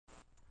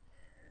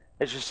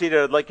As you're seated,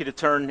 I'd like you to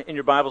turn in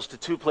your Bibles to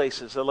two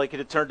places. I'd like you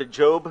to turn to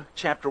Job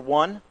chapter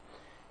 1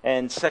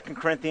 and 2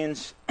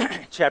 Corinthians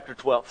chapter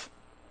 12.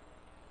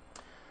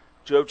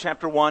 Job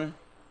chapter 1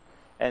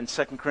 and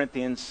 2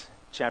 Corinthians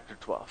chapter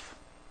 12.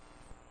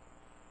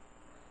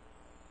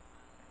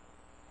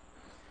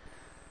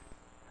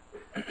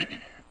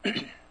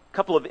 A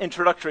couple of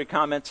introductory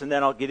comments, and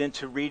then I'll get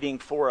into reading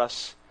for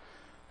us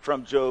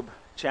from Job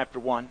chapter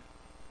 1.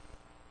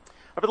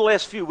 Over the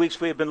last few weeks,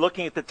 we have been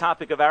looking at the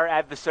topic of our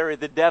adversary,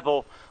 the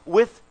devil,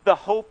 with the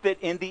hope that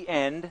in the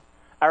end,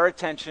 our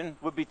attention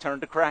would be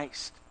turned to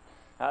Christ.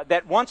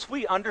 That once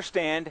we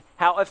understand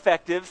how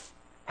effective,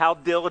 how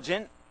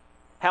diligent,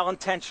 how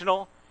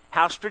intentional,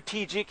 how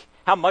strategic,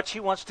 how much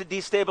he wants to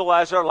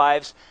destabilize our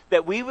lives,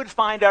 that we would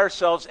find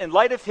ourselves, in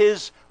light of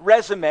his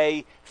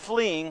resume,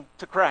 fleeing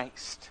to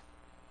Christ.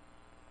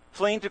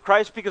 Fleeing to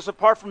Christ because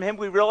apart from him,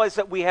 we realize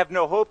that we have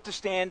no hope to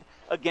stand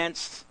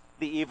against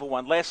the evil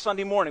one. Last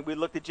Sunday morning, we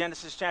looked at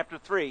Genesis chapter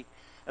 3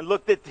 and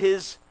looked at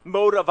his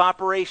mode of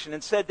operation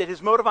and said that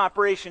his mode of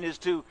operation is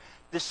to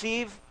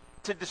deceive,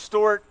 to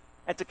distort,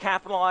 and to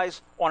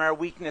capitalize on our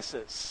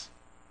weaknesses.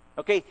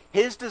 Okay?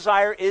 His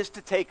desire is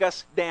to take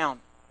us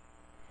down.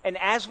 And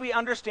as we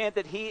understand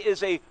that he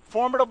is a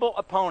formidable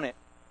opponent,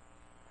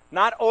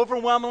 not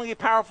overwhelmingly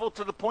powerful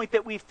to the point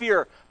that we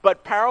fear,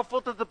 but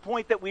powerful to the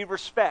point that we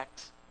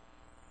respect,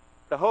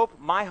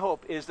 my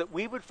hope is that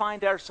we would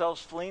find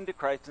ourselves fleeing to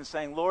Christ and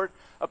saying, Lord,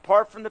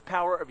 apart from the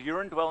power of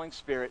your indwelling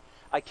spirit,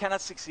 I cannot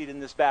succeed in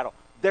this battle.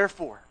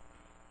 Therefore,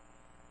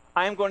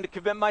 I am going to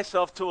commit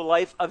myself to a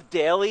life of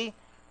daily,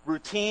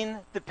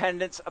 routine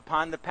dependence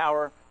upon the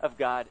power of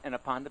God and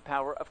upon the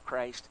power of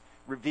Christ,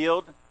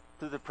 revealed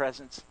through the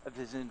presence of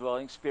his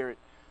indwelling spirit,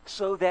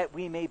 so that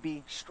we may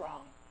be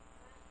strong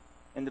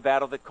in the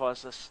battle that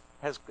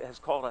has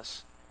called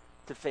us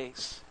to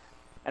face.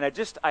 And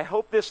I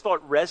hope this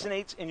thought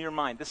resonates in your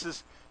mind. This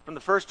is, from the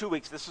first 2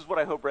 weeks, this is what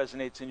I hope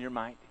resonates in your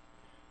mind.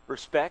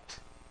 Respect,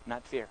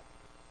 not fear.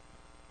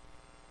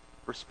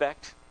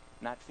 Respect,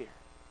 not fear.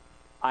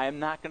 I am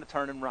not going to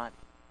turn and run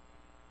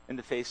in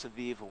the face of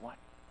the evil one.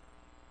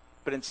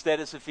 But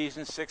instead, as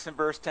Ephesians 6 and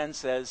verse 10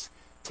 says,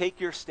 take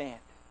your stand.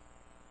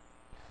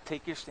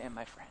 Take your stand,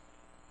 my friend.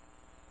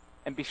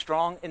 And be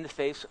strong in the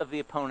face of the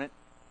opponent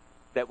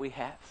that we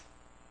have.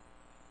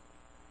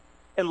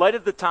 In light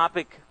of the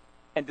topic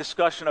and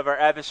discussion of our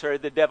adversary,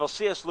 the devil,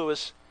 C.S.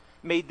 Lewis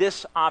made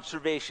this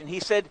observation. He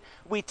said,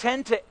 we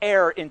tend to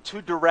err in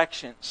two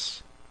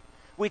directions.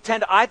 We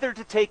tend either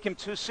to take him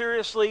too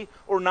seriously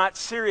or not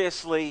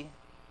seriously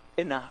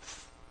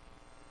enough.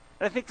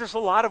 And I think there's a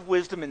lot of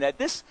wisdom in that.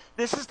 This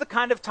is the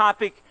kind of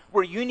topic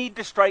where you need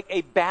to strike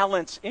a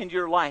balance in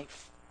your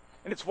life.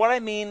 And it's what I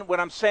mean when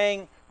I'm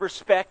saying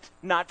respect,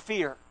 not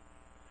fear.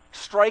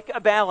 Strike a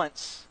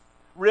balance.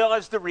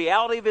 Realize the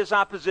reality of his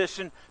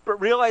opposition,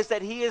 but realize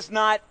that he is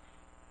not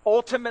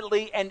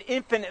ultimately and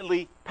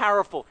infinitely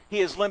powerful.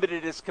 He is limited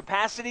in his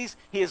capacities.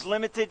 He is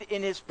limited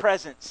in his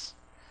presence.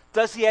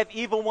 Does he have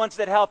evil ones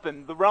that help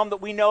him? The realm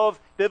that we know of,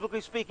 biblically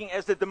speaking,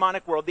 as the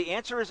demonic world. The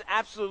answer is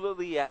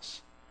absolutely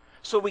yes.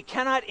 So we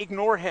cannot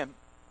ignore him.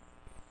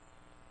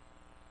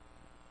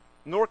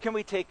 Nor can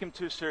we take him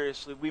too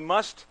seriously. We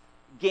must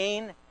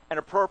gain and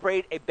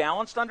appropriate a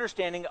balanced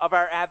understanding of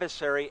our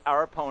adversary,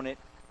 our opponent,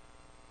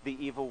 the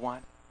evil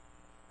one.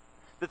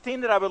 The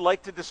theme that I would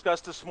like to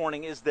discuss this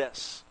morning is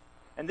this.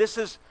 And this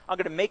is, I'm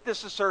going to make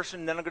this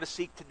assertion, and then I'm going to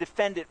seek to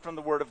defend it from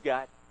the Word of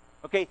God.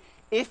 Okay?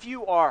 If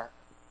you are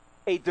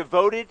a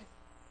devoted,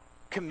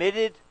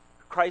 committed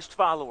Christ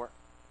follower,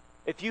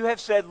 if you have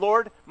said,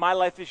 Lord, my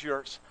life is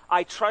yours.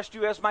 I trust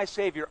you as my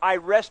Savior. I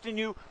rest in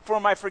you for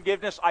my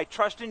forgiveness. I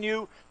trust in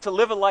you to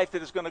live a life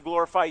that is going to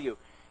glorify you.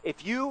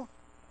 If you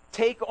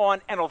take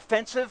on an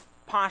offensive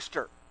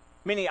posture,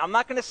 meaning I'm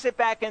not going to sit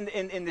back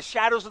in the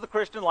shadows of the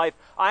Christian life.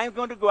 I am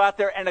going to go out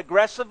there and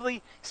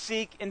aggressively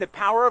seek in the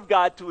power of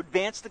God to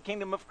advance the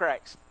kingdom of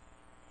Christ.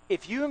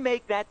 If you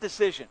make that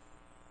decision,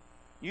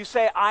 you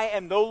say, I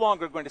am no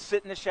longer going to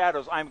sit in the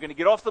shadows. I'm going to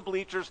get off the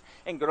bleachers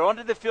and go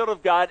onto the field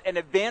of God and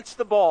advance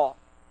the ball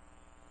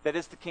that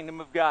is the kingdom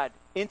of God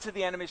into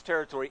the enemy's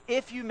territory.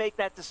 If you make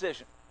that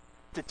decision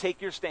to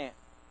take your stand,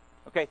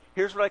 okay,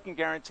 here's what I can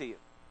guarantee you.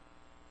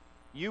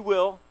 You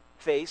will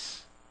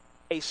face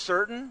a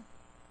certain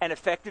an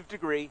effective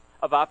degree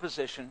of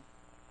opposition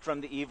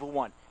from the evil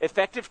one.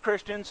 Effective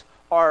Christians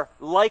are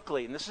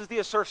likely, and this is the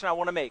assertion I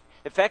want to make,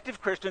 effective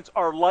Christians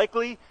are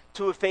likely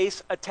to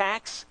face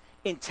attacks,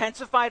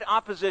 intensified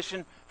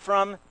opposition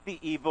from the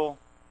evil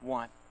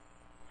one.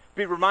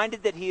 Be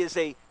reminded that he is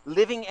a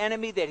living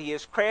enemy, that he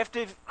is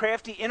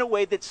crafty in a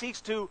way that seeks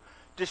to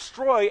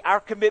destroy our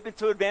commitment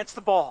to advance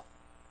the ball.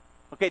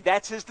 Okay,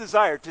 that's his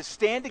desire, to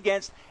stand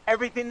against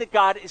everything that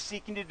God is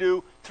seeking to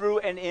do through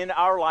and in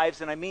our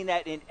lives, and I mean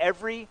that in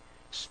every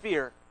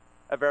sphere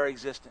of our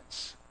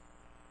existence.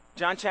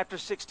 John chapter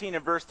 16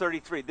 and verse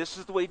 33, this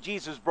is the way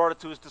Jesus brought it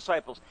to his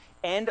disciples.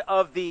 End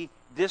of the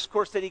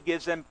discourse that he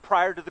gives them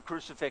prior to the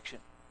crucifixion.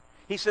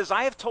 He says,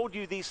 I have told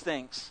you these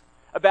things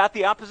about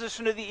the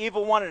opposition of the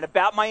evil one and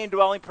about my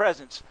indwelling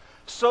presence,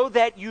 so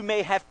that you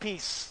may have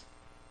peace.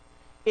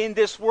 In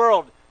this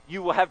world,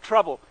 you will have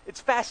trouble.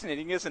 It's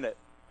fascinating, isn't it?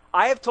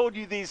 I have told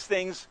you these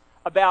things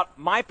about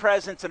my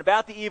presence and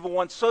about the evil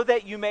one so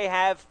that you may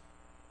have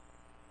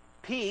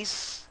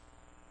peace.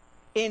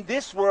 In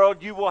this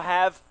world, you will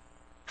have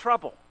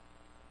trouble.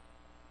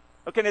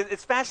 Okay,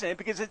 it's fascinating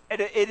because it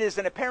is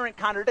an apparent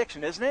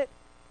contradiction, isn't it?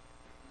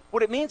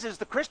 What it means is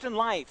the Christian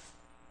life,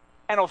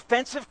 an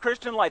offensive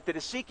Christian life that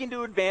is seeking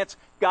to advance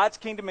God's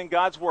kingdom and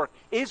God's work,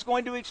 is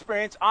going to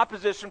experience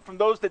opposition from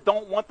those that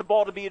don't want the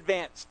ball to be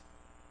advanced.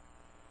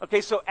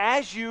 Okay, so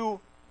as you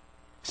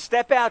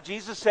step out,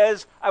 Jesus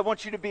says, I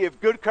want you to be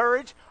of good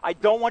courage. I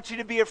don't want you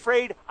to be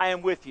afraid. I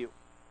am with you.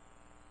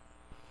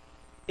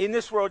 In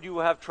this world, you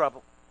will have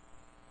trouble.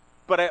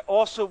 But I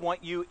also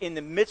want you, in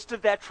the midst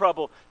of that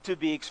trouble, to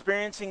be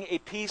experiencing a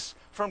peace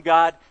from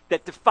God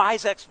that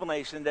defies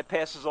explanation, that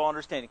passes all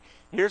understanding.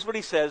 Here's what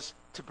he says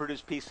to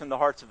produce peace in the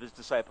hearts of his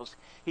disciples.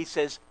 He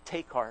says,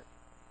 take heart.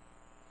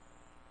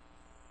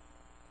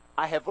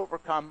 I have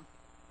overcome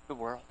the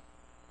world.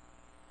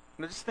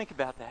 Now just think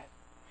about that.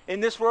 In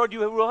this world you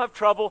will have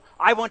trouble.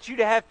 I want you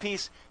to have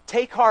peace.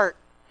 Take heart.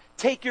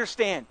 Take your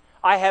stand.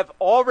 I have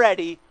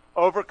already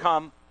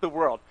overcome the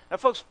world. Now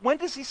folks, when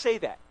does he say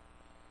that?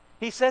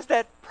 He says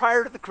that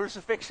prior to the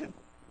crucifixion.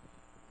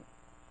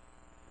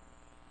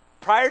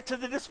 Prior to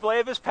the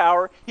display of his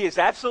power, he is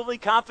absolutely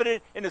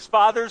confident in his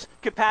Father's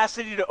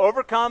capacity to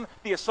overcome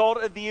the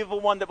assault of the evil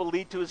one that will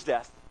lead to his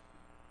death.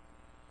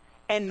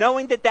 And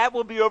knowing that that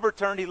will be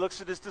overturned, he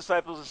looks at his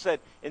disciples and said,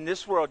 in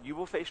this world you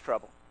will face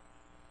trouble.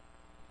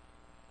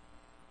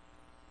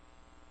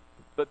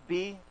 But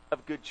be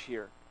of good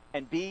cheer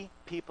and be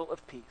people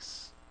of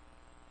peace,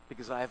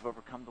 because I have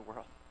overcome the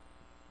world.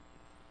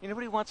 You know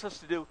what he wants us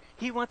to do?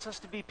 He wants us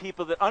to be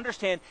people that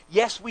understand,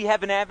 yes, we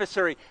have an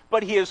adversary,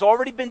 but he has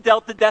already been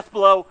dealt the death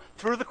blow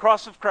through the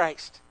cross of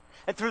Christ.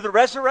 And through the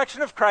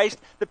resurrection of Christ,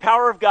 the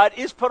power of God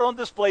is put on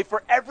display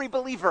for every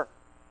believer.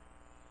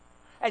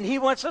 And he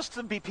wants us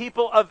to be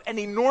people of an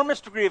enormous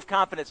degree of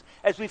confidence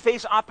as we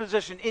face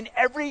opposition in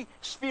every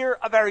sphere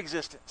of our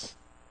existence,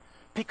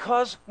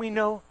 because we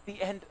know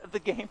the end of the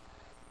game.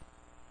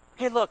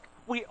 Okay, look,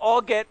 we all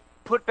get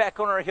put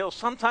back on our heels.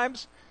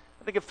 Sometimes,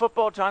 I think in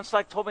football, John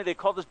Slack told me they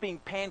call this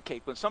being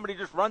pancaked, when somebody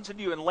just runs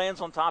into you and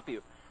lands on top of you.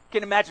 I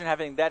can imagine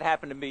having that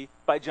happen to me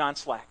by John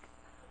Slack.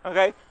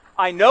 Okay?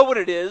 I know what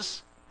it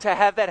is to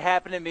have that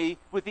happen to me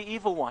with the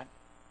evil one.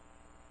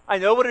 I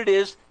know what it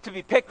is to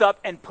be picked up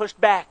and pushed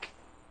back.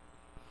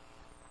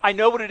 I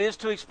know what it is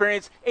to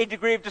experience a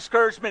degree of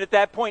discouragement at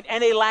that point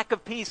and a lack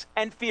of peace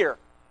and fear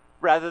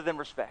rather than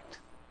respect.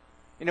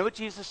 You know what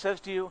Jesus says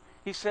to you?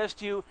 He says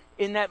to you,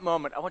 in that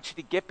moment, I want you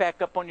to get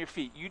back up on your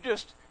feet. You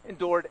just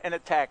endured an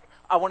attack.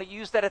 I want to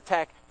use that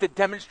attack to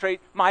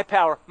demonstrate my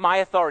power, my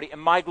authority, and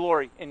my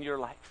glory in your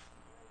life.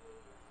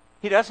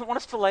 He doesn't want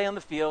us to lay on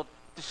the field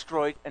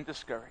destroyed and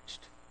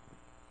discouraged.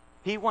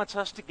 He wants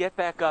us to get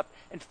back up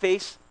and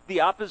face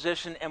the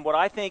opposition and what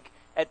I think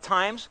at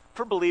times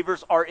for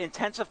believers are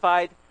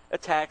intensified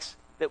attacks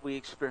that we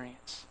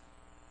experience.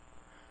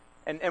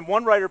 And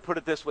one writer put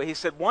it this way. He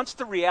said, once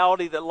the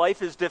reality that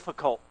life is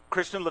difficult,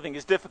 Christian living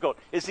is difficult,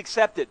 is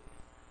accepted,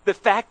 the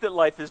fact that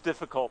life is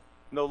difficult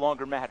no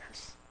longer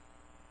matters.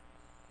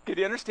 Can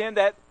you understand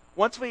that?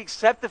 Once we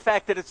accept the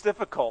fact that it's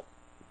difficult,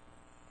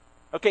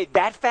 okay,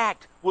 that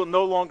fact will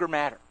no longer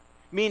matter.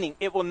 Meaning,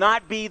 it will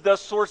not be the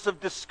source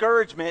of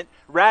discouragement.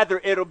 Rather,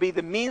 it'll be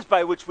the means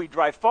by which we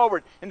drive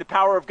forward in the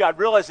power of God,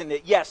 realizing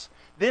that, yes,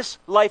 this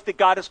life that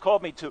God has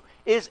called me to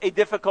is a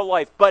difficult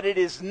life, but it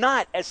is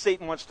not, as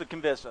Satan wants to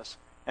convince us,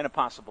 an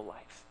impossible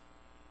life.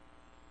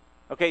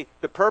 Okay,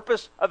 the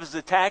purpose of his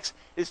attacks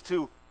is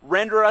to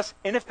render us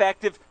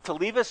ineffective, to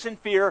leave us in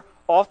fear,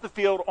 off the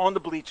field, on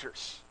the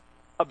bleachers,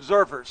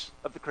 observers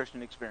of the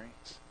Christian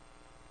experience.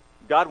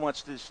 God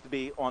wants us to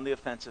be on the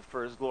offensive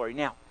for his glory.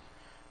 Now,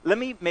 let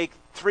me make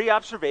 3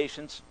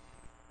 observations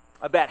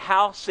about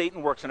how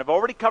Satan works. And I've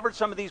already covered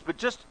some of these, but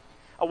just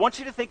I want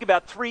you to think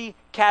about 3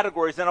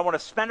 categories, and I want to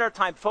spend our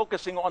time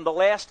focusing on the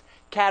last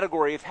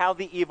category of how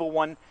the evil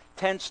one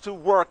tends to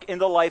work in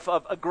the life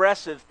of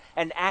aggressive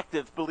and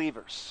active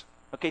believers.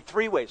 Okay,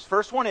 3 ways.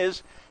 First one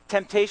is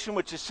temptation,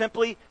 which is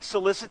simply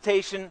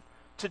solicitation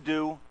to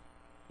do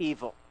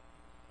evil.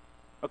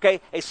 Okay,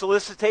 a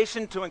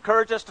solicitation to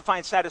encourage us to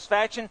find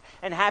satisfaction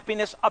and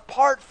happiness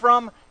apart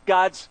from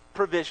God's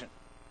provision.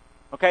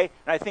 Okay,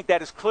 and I think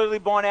that is clearly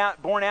borne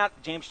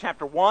out James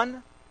chapter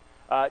 1,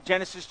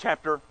 Genesis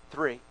chapter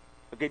 3.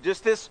 Okay,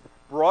 just this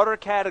broader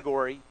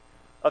category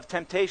of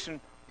temptation,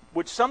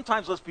 which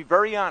sometimes, let's be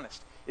very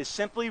honest, is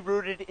simply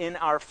rooted in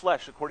our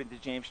flesh, according to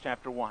James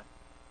chapter 1.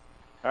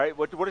 All right,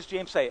 what does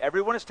James say?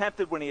 Everyone is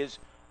tempted when he is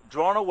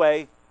drawn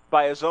away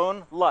by his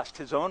own lust,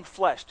 his own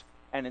flesh,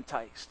 and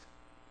enticed.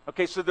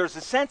 Okay, so there's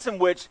a sense in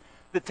which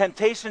the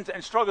temptations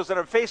and struggles that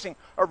I'm facing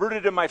are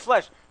rooted in my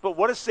flesh. But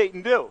what does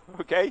Satan do?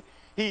 Okay,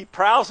 he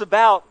prowls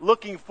about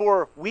looking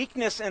for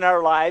weakness in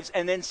our lives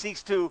and then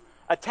seeks to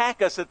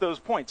attack us at those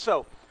points.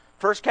 So,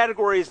 first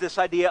category is this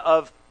idea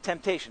of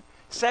temptation.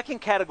 Second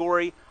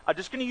category, I'm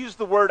just going to use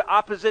the word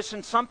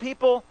opposition. Some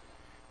people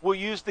will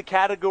use the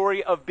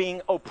category of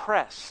being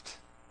oppressed.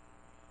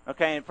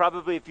 Okay, and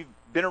probably if you've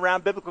been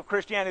around biblical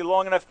Christianity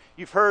long enough,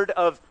 you've heard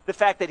of the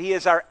fact that he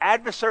is our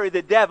adversary,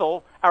 the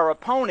devil, our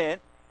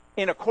opponent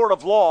in a court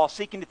of law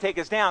seeking to take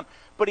us down,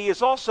 but he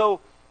is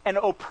also an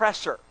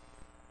oppressor.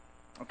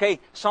 Okay,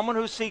 someone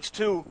who seeks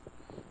to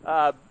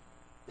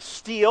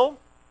steal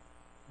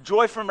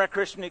joy from our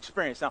Christian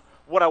experience. Now,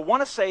 what I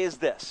want to say is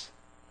this.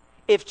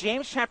 If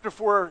James chapter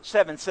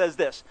 4:7 says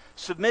this,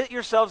 submit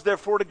yourselves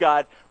therefore to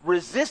God,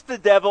 resist the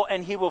devil,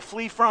 and he will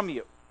flee from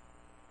you.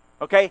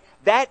 Okay,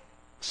 that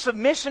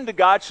submission to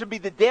God should be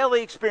the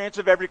daily experience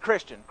of every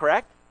Christian,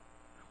 correct?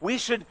 We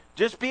should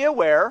just be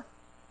aware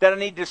that I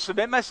need to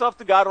submit myself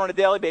to God on a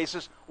daily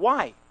basis.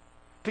 Why?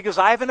 Because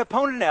I have an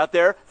opponent out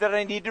there that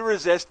I need to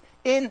resist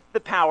in the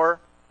power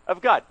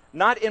of God,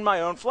 not in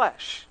my own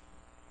flesh.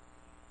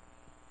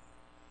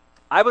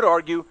 I would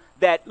argue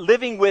that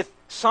living with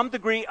some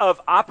degree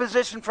of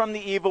opposition from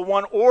the evil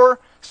one, or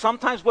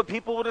sometimes what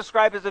people will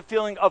describe as a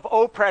feeling of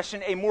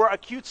oppression, a more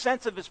acute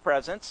sense of his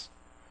presence,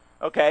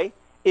 okay,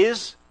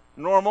 is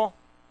normal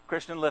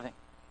Christian living.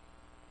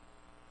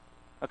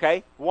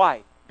 Okay?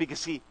 Why?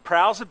 Because he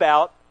prowls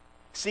about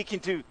seeking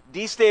to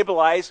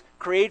destabilize,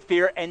 create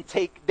fear, and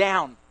take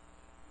down.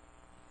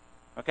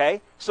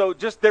 Okay? So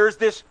just there's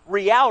this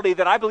reality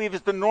that I believe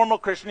is the normal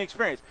Christian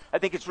experience. I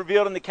think it's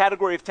revealed in the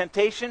category of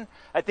temptation.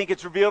 I think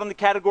it's revealed in the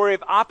category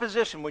of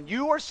opposition. When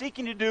you are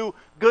seeking to do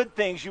good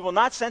things, you will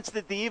not sense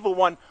that the evil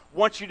one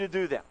wants you to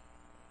do them.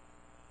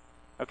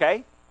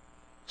 Okay?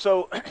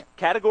 So,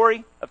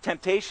 category of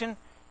temptation,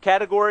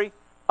 category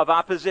of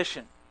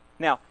opposition.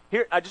 Now,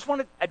 here, I just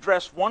want to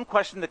address one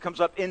question that comes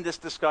up in this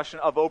discussion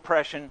of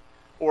oppression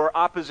or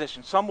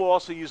opposition. Some will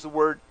also use the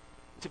word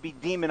to be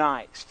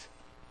demonized.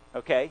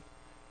 Okay?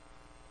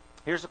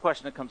 Here's the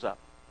question that comes up.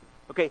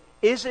 Okay,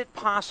 is it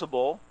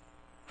possible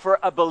for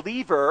a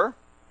believer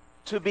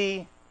to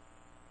be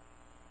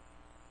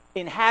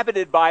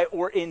inhabited by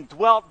or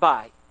indwelt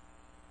by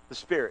the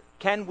Spirit?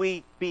 Can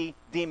we be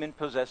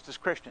demon-possessed as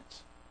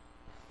Christians?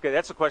 Okay,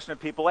 that's a question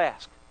that people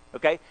ask.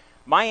 Okay?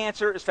 My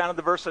answer is found in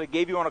the verse that I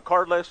gave you on a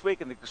card last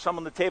week, and there's some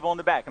on the table in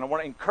the back. And I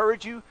want to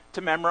encourage you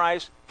to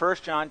memorize 1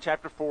 John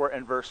chapter 4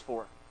 and verse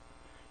 4.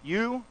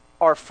 You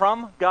are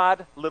from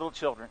God, little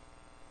children,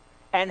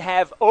 and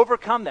have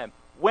overcome them.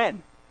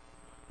 When?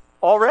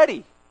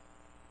 Already.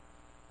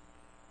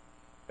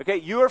 Okay,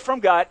 you are from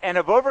God and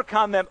have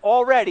overcome them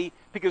already,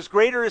 because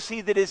greater is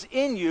he that is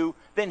in you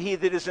than he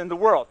that is in the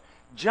world.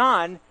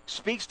 John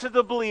speaks to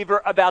the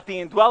believer about the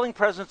indwelling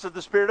presence of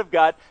the Spirit of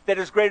God that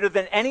is greater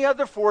than any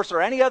other force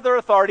or any other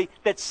authority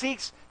that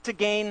seeks to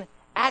gain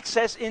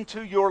access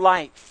into your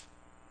life.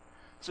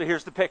 So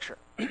here's the picture.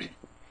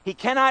 He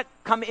cannot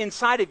come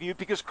inside of you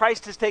because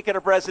Christ has taken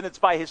up residence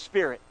by his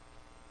Spirit.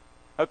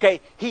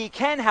 Okay, he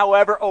can,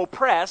 however,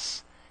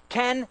 oppress,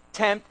 can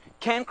tempt,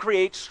 can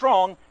create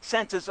strong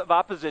senses of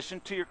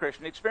opposition to your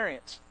Christian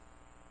experience.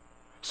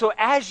 So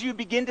as you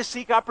begin to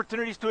seek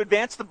opportunities to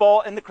advance the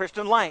ball in the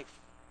Christian life,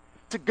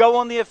 to go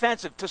on the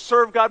offensive, to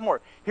serve God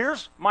more,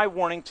 here's my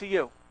warning to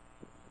you.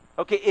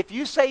 Okay, if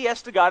you say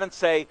yes to God and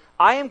say,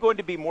 I am going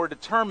to be more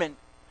determined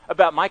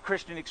about my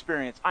Christian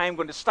experience, I am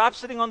going to stop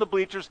sitting on the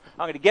bleachers,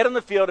 I'm going to get on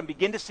the field and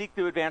begin to seek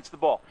to advance the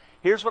ball.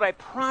 Here's what I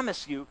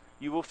promise you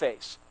will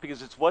face,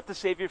 because it's what the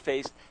Savior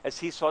faced as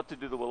he sought to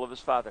do the will of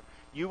his Father.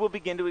 You will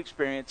begin to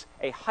experience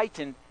a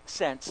heightened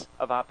sense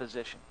of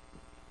opposition.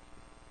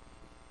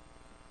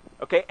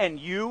 Okay, and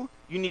you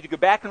need to go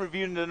back and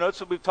review the notes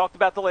that we've talked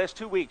about the last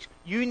 2 weeks.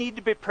 You need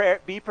to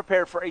be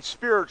prepared for a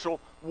spiritual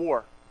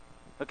war.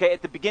 Okay,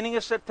 at the beginning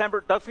of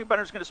September, Doug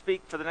Finkbeiner is going to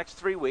speak for the next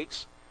 3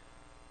 weeks.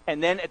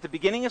 And then at the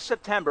beginning of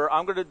September,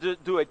 I'm going to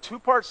do a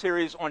 2-part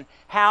series on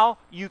how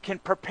you can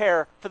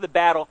prepare for the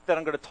battle that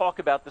I'm going to talk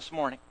about this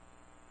morning.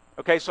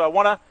 Okay, so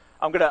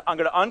I'm going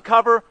to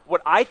uncover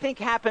what I think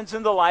happens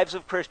in the lives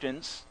of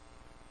Christians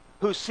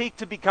who seek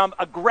to become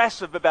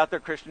aggressive about their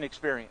Christian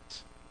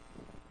experience.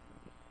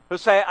 Who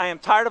say, I am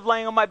tired of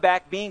laying on my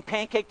back, being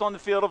pancaked on the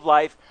field of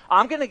life.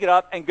 I'm going to get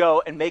up and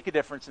go and make a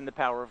difference in the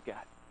power of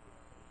God.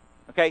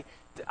 Okay?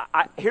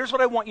 Here's what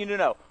I want you to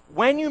know.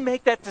 When you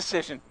make that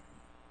decision,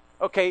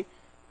 okay,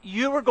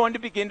 you are going to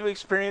begin to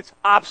experience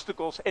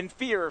obstacles and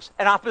fears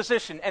and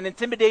opposition and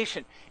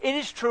intimidation. It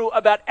is true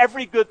about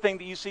every good thing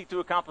that you seek to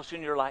accomplish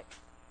in your life.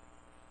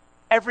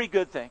 Every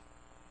good thing,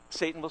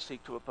 Satan will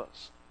seek to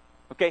oppose.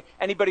 Okay?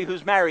 Anybody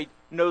who's married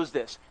knows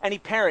this. Any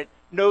parent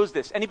knows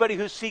this. Anybody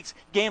who seeks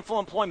gainful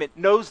employment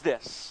knows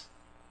this.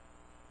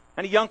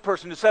 Any young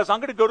person who says, I'm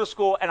going to go to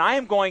school and I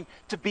am going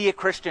to be a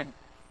Christian.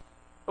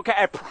 Okay,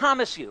 I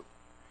promise you,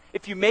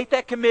 if you make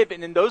that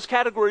commitment in those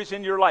categories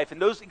in your life, in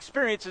those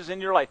experiences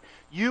in your life,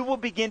 you will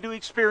begin to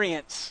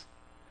experience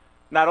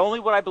not only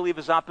what I believe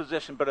is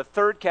opposition, but a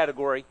third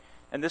category,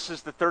 and this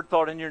is the third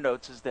thought in your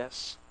notes, is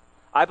this.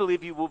 I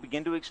believe you will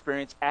begin to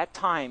experience, at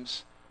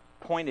times,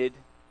 pointed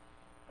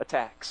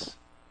attacks.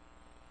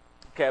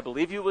 Okay, I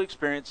believe you will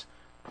experience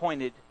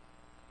pointed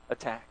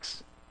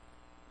attacks.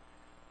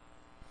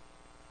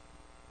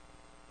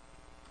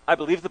 I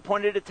believe the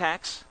pointed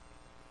attacks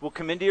will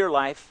come into your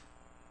life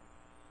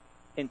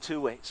in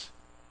 2 ways.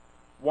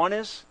 One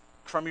is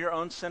from your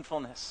own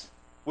sinfulness.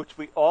 which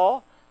we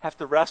all have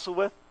to wrestle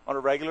with on a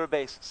regular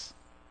basis.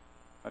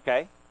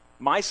 Okay?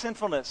 My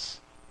sinfulness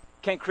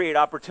can create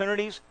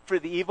opportunities for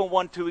the evil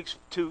one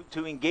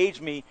to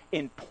engage me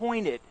in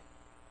pointed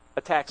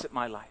attacks at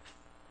my life.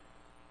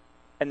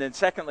 And then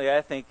secondly,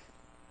 I think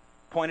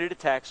pointed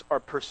attacks are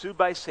pursued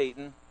by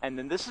Satan, and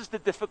then this is the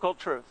difficult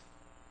truth.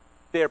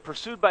 They are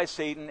pursued by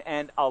Satan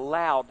and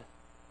allowed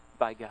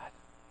by God.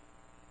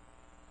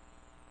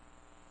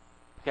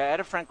 Okay, I had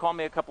a friend call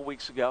me a couple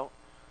weeks ago,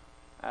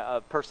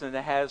 a person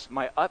that has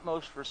my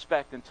utmost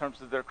respect in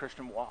terms of their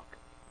Christian walk.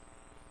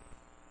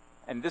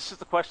 And this is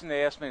the question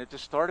they asked me, and it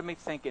just started me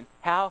thinking,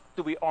 how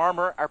do we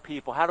armor our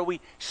people? How do we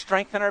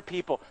strengthen our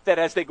people that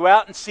as they go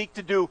out and seek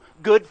to do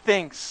good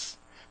things,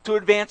 to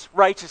advance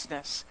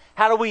righteousness,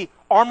 how do we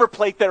armor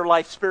plate their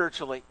life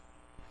spiritually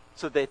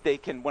so that they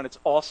can, when it's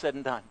all said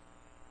and done,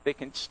 they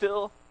can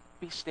still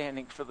be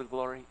standing for the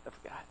glory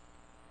of God?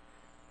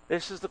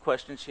 This is the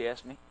question she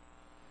asked me.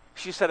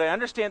 She said, I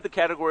understand the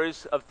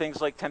categories of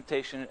things like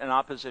temptation and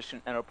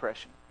opposition and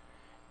oppression.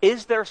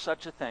 Is there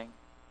such a thing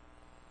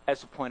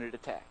as a pointed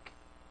attack?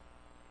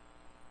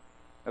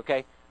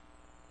 Okay?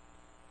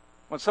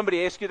 When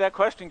somebody asks you that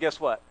question, guess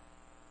what?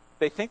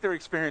 They think they're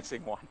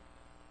experiencing one.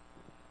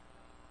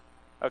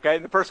 Okay?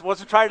 And the person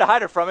wasn't trying to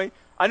hide it from me.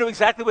 I knew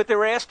exactly what they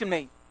were asking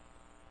me.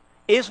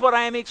 Is what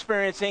I am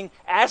experiencing,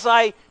 as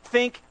I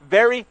think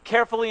very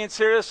carefully and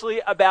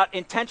seriously about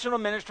intentional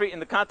ministry in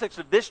the context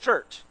of this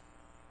church,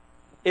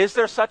 is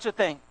there such a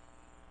thing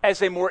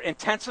as a more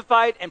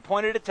intensified and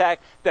pointed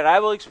attack that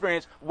I will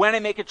experience when I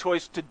make a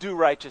choice to do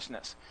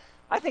righteousness?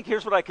 I think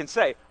here's what I can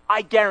say.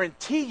 I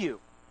guarantee you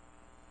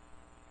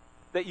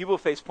that you will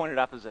face pointed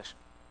opposition.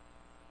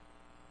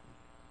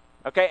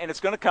 Okay? And it's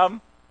going to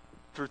come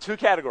through two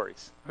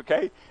categories.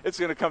 Okay? It's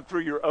going to come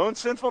through your own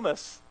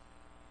sinfulness,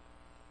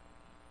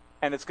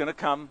 and it's going to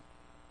come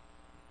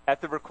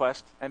at the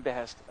request and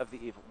behest of the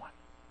evil one.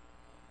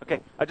 Okay?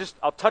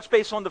 I'll touch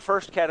base on the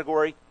first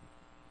category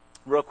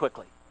real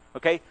quickly.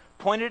 Okay?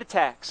 Pointed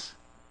attacks.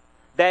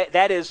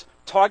 That is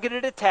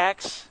targeted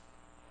attacks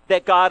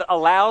that God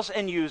allows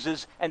and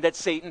uses and that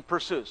Satan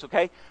pursues.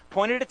 Okay?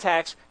 Pointed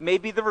attacks may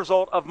be the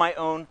result of my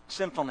own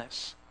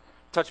sinfulness.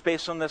 Touched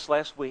base on this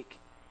last week.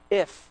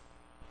 If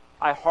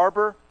I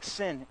harbor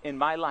sin in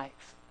my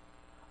life,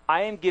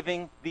 I am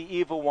giving the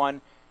evil one,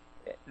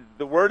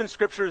 the word in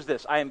Scripture is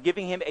this, I am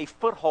giving him a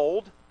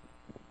foothold,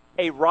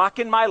 a rock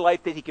in my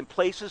life that he can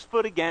place his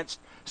foot against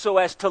so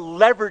as to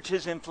leverage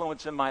his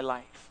influence in my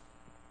life.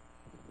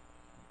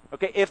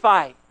 Okay, if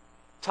I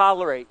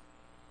tolerate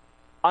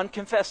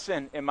unconfessed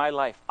sin in my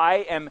life, I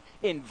am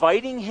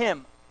inviting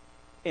him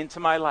into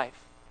my life.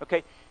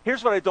 Okay,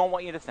 here's what I don't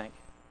want you to think.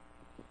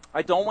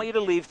 I don't want you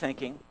to leave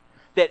thinking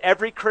that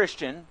every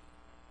Christian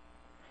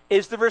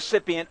is the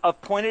recipient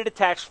of pointed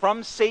attacks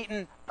from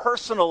Satan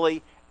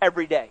personally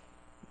every day.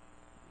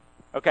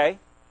 Okay?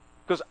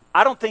 Because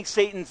I don't think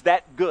Satan's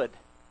that good.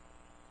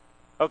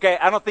 Okay?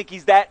 I don't think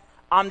he's that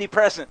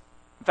omnipresent.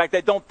 In fact,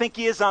 I don't think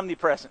he is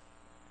omnipresent.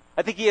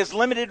 I think he has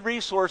limited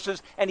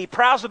resources, and he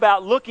prowls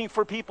about looking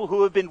for people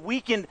who have been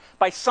weakened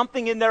by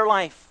something in their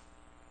life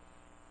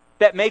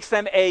that makes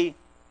them a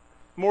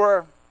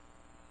more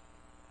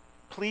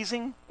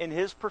pleasing, in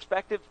his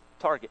perspective,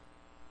 target.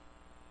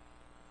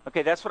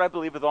 Okay, that's what I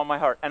believe with all my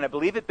heart. And I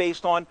believe it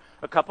based on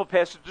a couple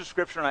passages of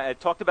Scripture. And I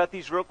talked about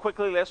these real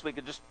quickly last week.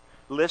 I just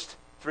list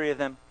three of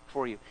them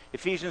for you.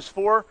 Ephesians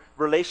 4,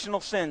 relational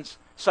sins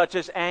such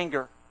as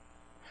anger.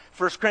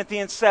 1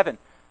 Corinthians 7,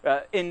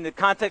 in the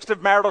context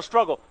of marital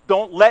struggle.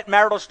 Don't let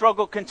marital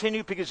struggle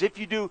continue, because if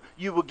you do,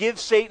 you will give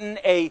Satan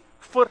a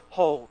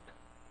foothold,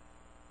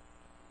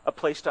 a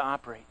place to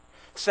operate.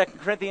 2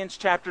 Corinthians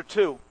chapter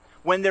 2,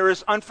 when there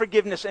is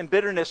unforgiveness and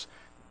bitterness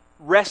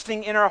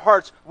resting in our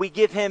hearts, we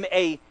give him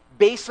a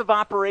base of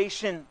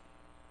operation,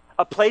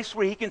 a place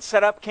where he can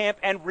set up camp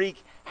and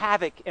wreak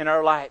havoc in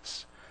our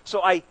lives.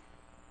 So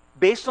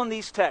based on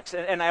these texts,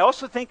 and I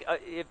also think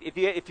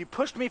if you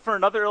pushed me for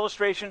another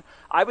illustration,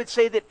 I would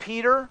say that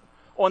Peter,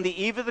 on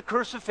the eve of the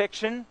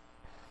crucifixion,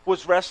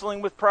 was wrestling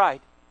with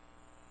pride.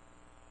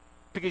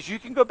 Because you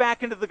can go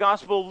back into the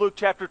Gospel of Luke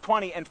chapter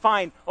 20 and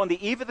find on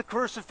the eve of the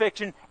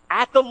crucifixion,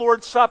 at the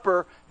Lord's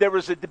Supper, there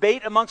was a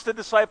debate amongst the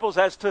disciples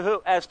as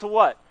to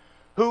what?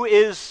 Who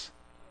is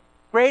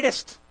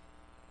greatest?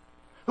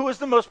 Who is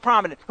the most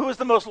prominent? Who is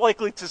the most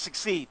likely to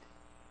succeed?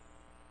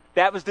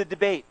 That was the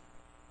debate.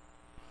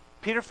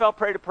 Peter fell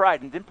prey to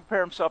pride and didn't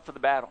prepare himself for the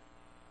battle.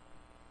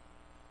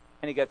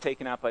 And he got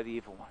taken out by the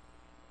evil one.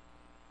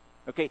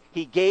 Okay,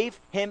 he gave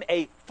him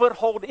a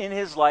foothold in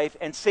his life,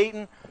 and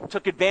Satan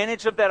took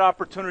advantage of that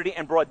opportunity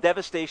and brought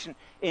devastation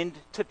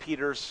into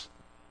Peter's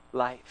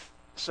life.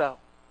 So,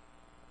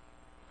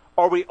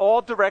 are we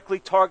all directly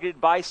targeted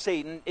by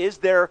Satan? Is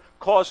there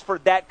cause for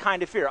that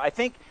kind of fear? I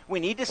think we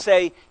need to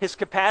say his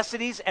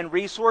capacities and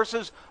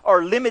resources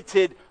are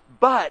limited,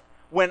 but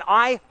when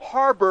I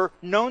harbor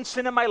known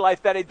sin in my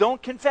life that I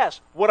don't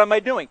confess, what am I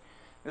doing?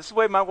 This is the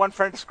way my one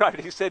friend described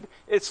it. He said,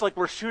 it's like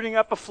we're shooting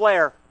up a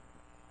flare.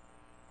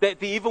 That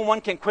the evil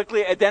one can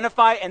quickly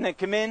identify and then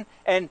come in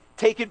and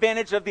take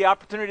advantage of the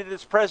opportunity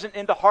that's present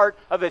in the heart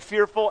of a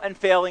fearful and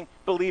failing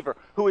believer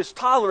who is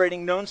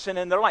tolerating known sin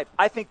in their life.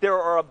 I think there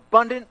are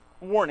abundant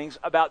warnings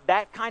about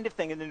that kind of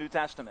thing in the New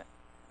Testament.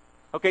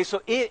 Okay,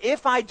 so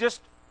if I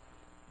just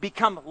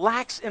become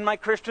lax in my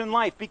Christian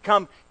life,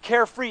 become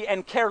carefree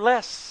and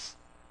careless,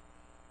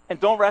 and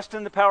don't rest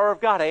in the power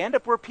of God, I end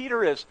up where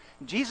Peter is.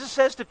 Jesus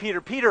says to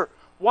Peter, Peter,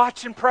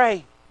 watch and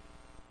pray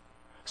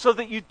so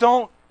that you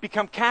don't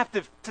become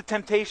captive to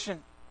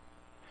temptation.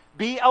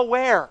 Be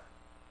aware.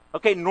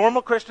 Okay,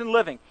 normal Christian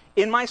living.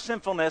 In my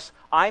sinfulness,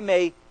 I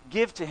may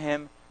give to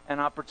him an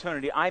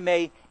opportunity. I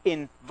may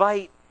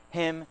invite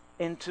him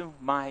into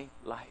my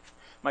life.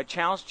 My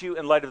challenge to you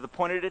in light of the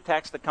pointed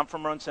attacks that come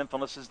from our own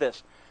sinfulness is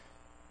this.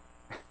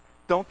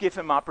 Don't give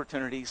him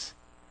opportunities.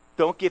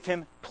 Don't give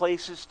him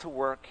places to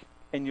work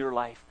in your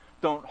life.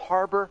 Don't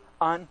harbor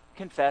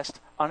unconfessed,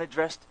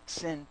 unaddressed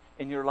sin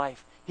in your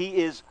life. He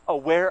is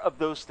aware of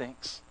those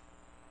things.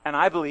 And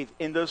I believe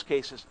in those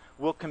cases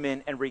will come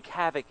in and wreak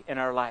havoc in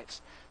our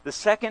lives. The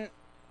second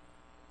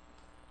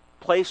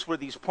place where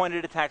these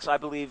pointed attacks, I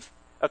believe,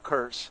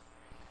 occurs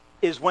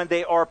is when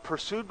they are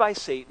pursued by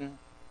Satan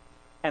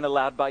and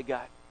allowed by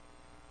God.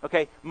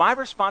 Okay, my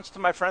response to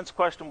my friend's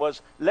question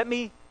was, let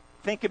me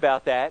think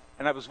about that.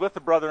 And I was with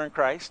a brother in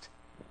Christ.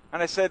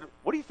 And I said,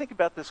 what do you think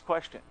about this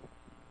question?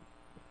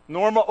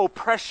 Normal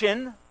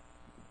oppression,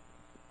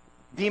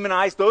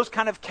 demonized, those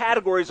kind of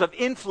categories of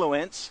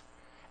influence,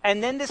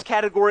 and then this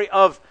category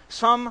of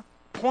some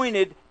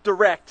pointed,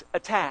 direct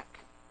attack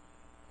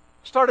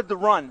started to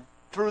run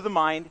through the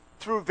mind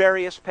through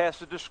various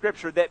passages of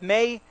Scripture that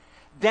may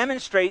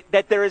demonstrate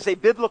that there is a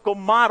biblical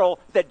model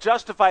that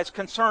justifies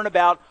concern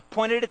about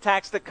pointed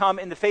attacks that come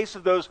in the face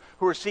of those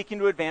who are seeking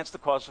to advance the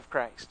cause of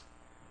Christ.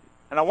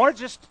 And I want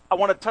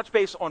to touch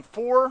base on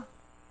 4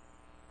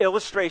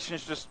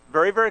 illustrations just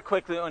very, very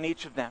quickly on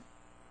each of them.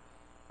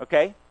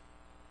 Okay?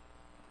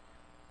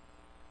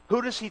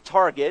 Who does he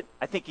target?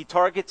 I think he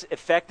targets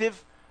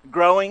effective,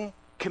 growing,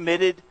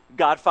 committed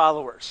God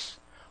followers.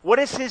 What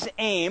is his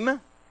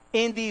aim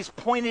in these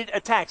pointed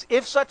attacks?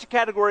 If such a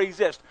category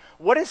exists,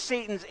 what is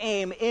Satan's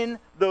aim in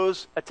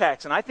those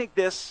attacks? And I think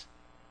this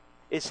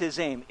is his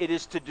aim. It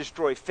is to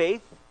destroy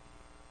faith,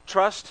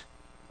 trust,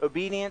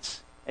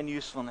 obedience, and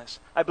usefulness.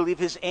 I believe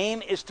his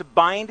aim is to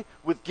bind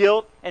with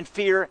guilt and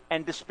fear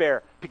and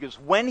despair. Because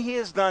when he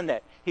has done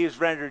that, he has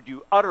rendered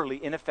you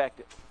utterly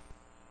ineffective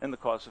in the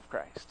cause of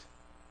Christ.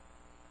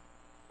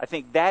 I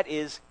think that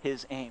is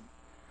his aim.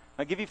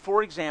 I'll give you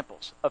 4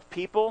 examples of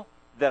people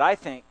that I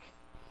think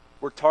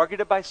were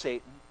targeted by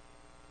Satan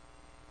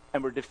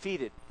and were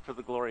defeated for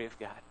the glory of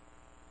God.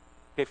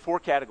 Okay, 4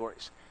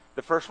 categories.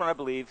 The first one, I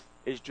believe,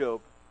 is Job.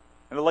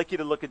 And I'd like you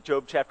to look at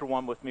Job chapter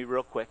 1 with me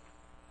real quick.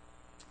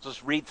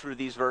 Let's read through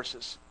these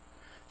verses.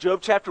 Job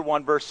chapter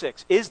 1, verse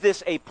 6. Is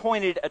this a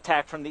pointed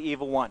attack from the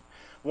evil one?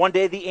 One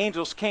day the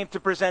angels came to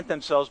present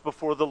themselves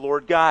before the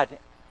Lord God,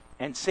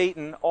 and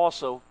Satan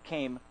also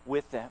came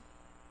with them.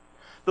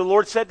 The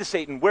Lord said to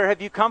Satan, where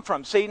have you come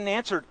from? Satan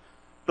answered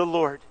the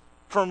Lord,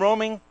 from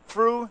roaming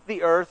through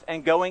the earth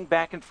and going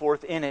back and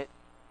forth in it.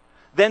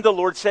 Then the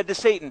Lord said to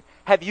Satan,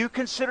 have you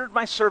considered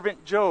my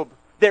servant Job?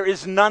 There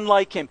is none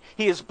like him.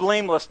 He is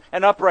blameless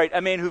and upright,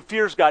 a man who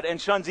fears God and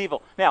shuns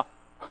evil. Now,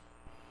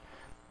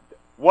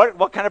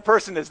 what kind of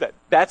person is that?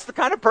 That's the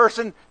kind of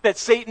person that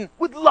Satan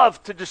would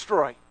love to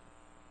destroy.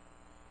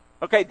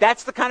 Okay,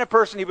 that's the kind of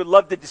person he would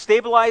love to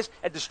destabilize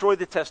and destroy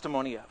the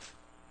testimony of.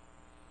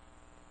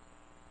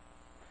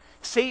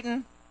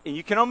 Satan, and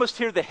you can almost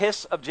hear the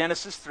hiss of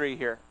Genesis 3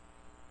 here.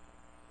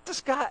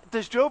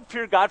 Does Job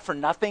fear God for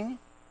nothing?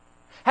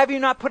 Have you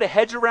not put a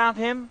hedge around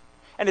him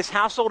and his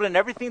household and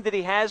everything that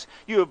he has?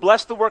 You have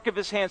blessed the work of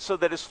his hands so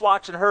that his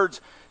flocks and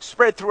herds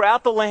spread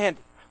throughout the land.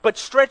 But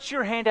stretch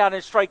your hand out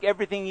and strike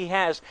everything he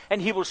has,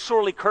 and he will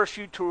surely curse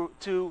you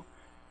to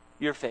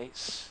your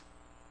face.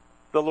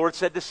 The Lord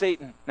said to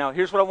Satan, now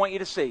here's what I want you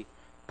to see.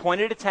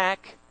 Pointed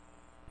attack,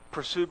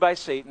 pursued by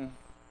Satan,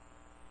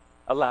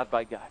 allowed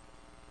by God.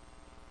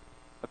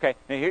 Okay,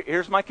 now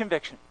here's my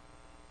conviction.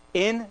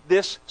 In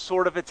this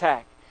sort of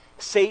attack,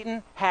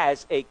 Satan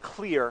has a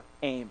clear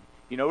aim.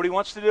 You know what he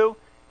wants to do?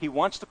 He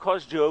wants to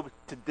cause Job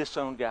to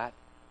disown God.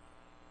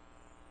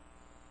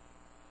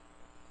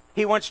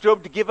 He wants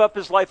Job to give up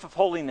his life of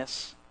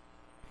holiness.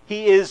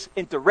 He is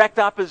in direct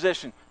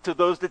opposition to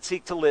those that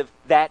seek to live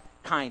that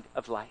kind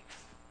of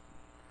life.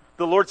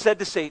 The Lord said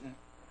to Satan,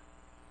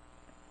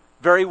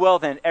 very well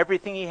then,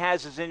 everything he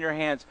has is in your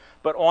hands,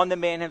 but on the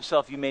man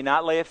himself you may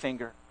not lay a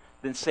finger.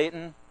 Then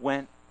Satan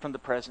went from the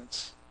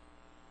presence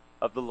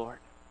of the Lord.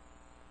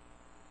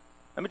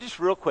 Let me just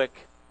real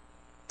quick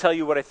tell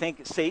you what I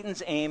think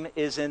Satan's aim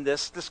is in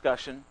this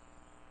discussion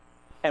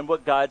and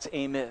what God's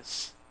aim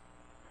is.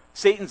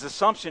 Satan's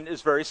assumption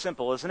is very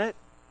simple, isn't it?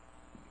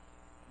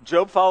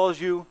 Job follows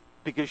you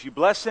because you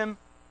bless him.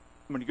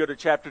 When you go to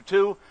chapter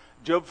 2,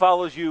 Job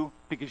follows you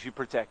because you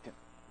protect him.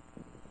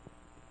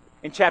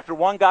 In chapter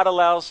 1, God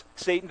allows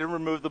Satan to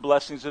remove the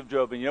blessings of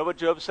Job. And you know what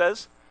Job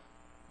says?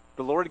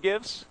 The Lord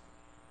gives,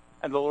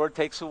 and the Lord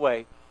takes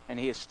away. and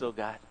he is still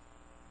God.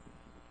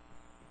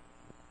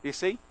 You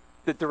see?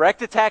 The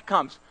direct attack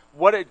comes.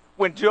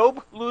 When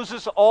Job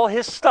loses all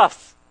his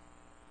stuff,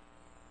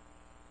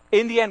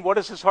 in the end, what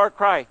does his heart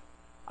cry?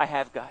 I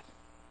have God.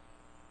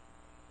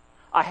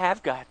 I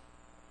have God.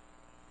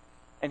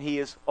 And he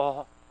is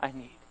all I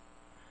need.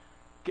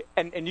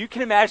 And you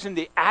can imagine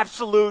the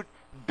absolute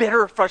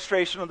bitter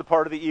frustration on the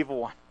part of the evil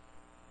one.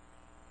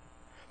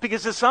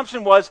 Because the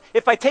assumption was,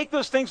 if I take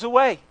those things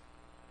away,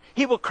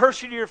 he will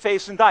curse you to your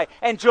face and die.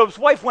 And Job's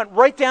wife went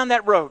right down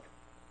that road.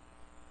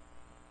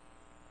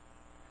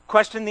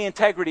 Questioned the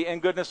integrity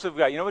and goodness of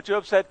God. You know what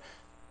Job said?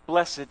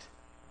 Blessed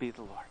be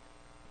the Lord.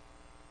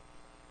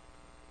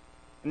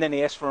 And then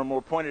he asked for a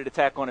more pointed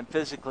attack on him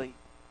physically.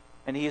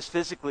 And he is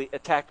physically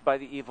attacked by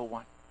the evil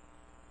one.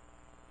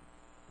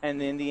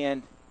 And in the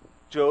end,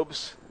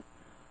 Job's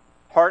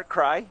heart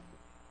cry,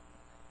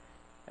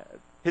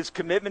 his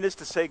commitment is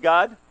to say,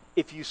 God,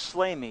 if you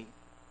slay me,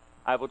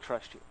 I will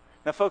trust you.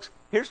 Now, folks,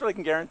 here's what I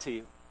can guarantee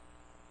you.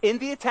 In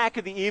the attack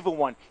of the evil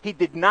one, he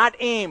did not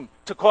aim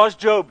to cause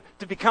Job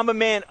to become a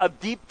man of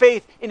deep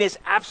faith in his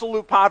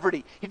absolute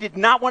poverty. He did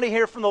not want to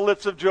hear from the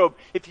lips of Job,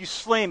 if you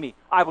slay me,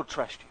 I will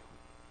trust you.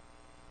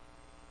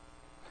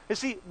 You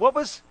see, what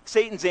was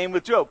Satan's aim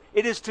with Job?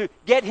 It is to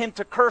get him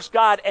to curse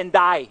God and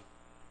die.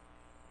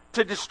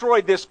 To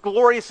destroy this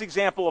glorious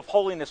example of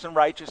holiness and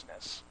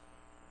righteousness.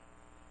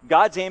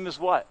 God's aim is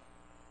what?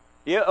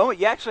 You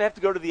actually have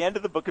to go to the end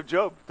of the book of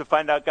Job to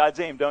find out God's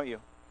aim, don't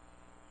you?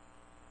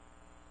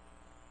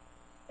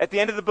 At the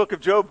end of the book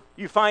of Job,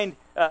 you find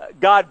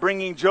God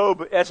bringing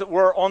Job, as it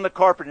were, on the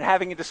carpet and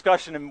having a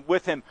discussion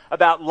with him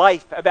about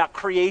life, about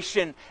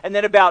creation, and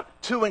then about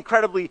two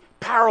incredibly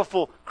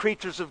powerful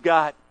creatures of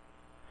God.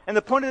 And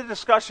the point of the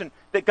discussion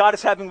that God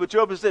is having with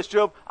Job is this: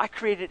 Job, I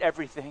created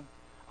everything.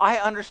 I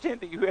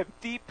understand that you have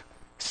deep,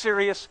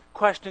 serious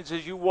questions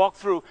as you walk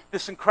through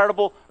this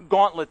incredible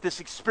gauntlet, this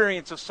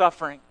experience of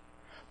suffering.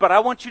 But I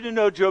want you to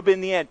know, Job,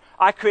 in the end,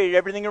 I created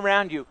everything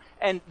around you.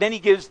 And then he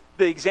gives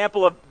the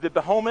example of the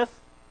behemoth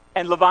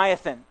and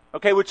Leviathan,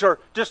 okay, which are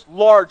just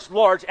large,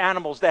 large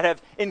animals that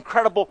have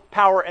incredible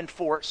power and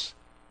force.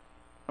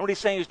 And what he's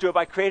saying is, Job,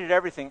 I created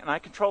everything, and I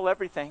control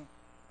everything.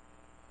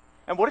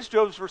 And what is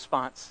Job's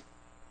response?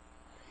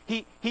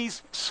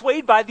 He's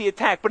swayed by the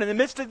attack, but in the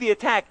midst of the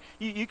attack,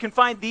 you can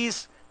find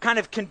these kind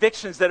of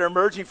convictions that are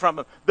emerging from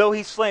him. Though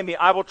he slay me,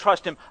 I will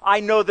trust him. I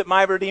know that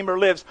my Redeemer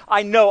lives.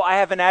 I know I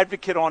have an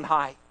advocate on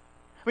high.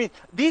 I mean,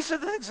 these are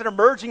the things that are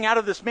emerging out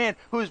of this man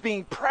who is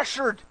being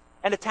pressured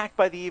and attacked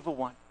by the evil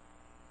one.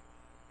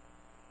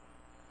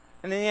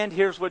 And in the end,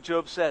 here's what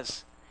Job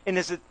says. In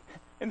his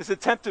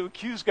attempt to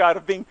accuse God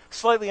of being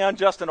slightly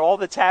unjust in all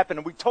that's happened,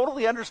 and we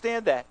totally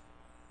understand that.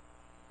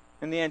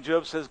 In the end,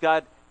 Job says,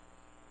 God,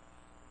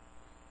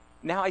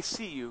 now I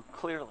see you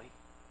clearly,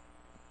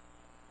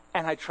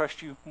 and I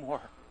trust you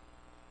more.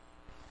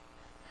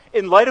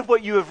 In light of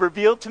what you have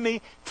revealed to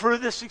me through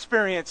this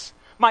experience,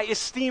 my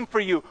esteem for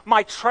you,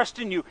 my trust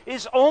in you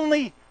is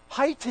only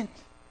heightened.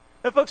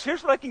 Now, folks,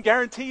 here's what I can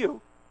guarantee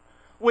you.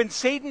 When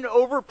Satan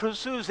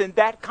over-pursues in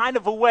that kind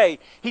of a way,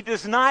 he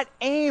does not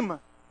aim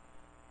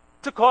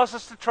to cause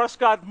us to trust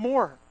God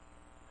more.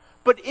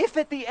 But if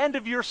at the end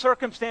of your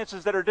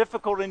circumstances that are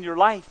difficult in your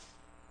life,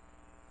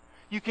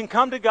 you can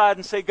come to God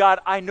and say, God,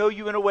 I know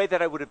you in a way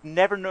that I would have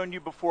never known you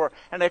before,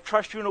 and I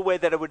trust you in a way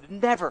that I would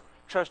never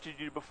trusted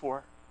you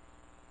before.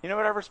 You know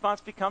what our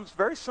response becomes?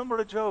 Very similar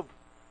to Job.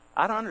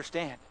 I don't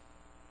understand.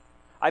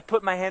 I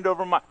put my hand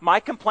over my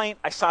complaint.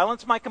 I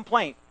silence my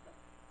complaint.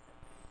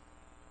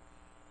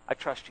 I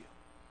trust you.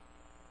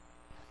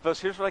 Folks,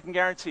 here's what I can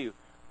guarantee you.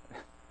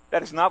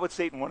 That is not what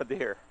Satan wanted to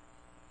hear.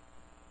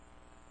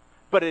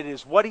 But it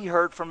is what he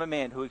heard from a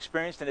man who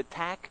experienced an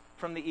attack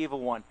from the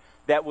evil one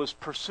that was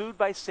pursued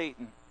by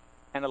Satan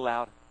and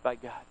allowed by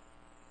God.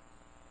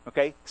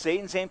 Okay?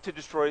 Satan's aim to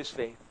destroy his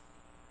faith.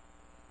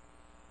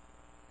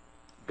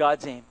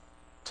 God's aim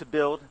to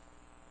build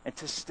and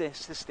to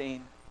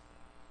sustain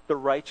the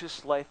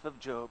righteous life of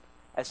Job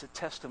as a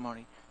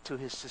testimony to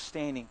his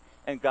sustaining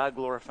and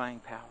God-glorifying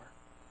power.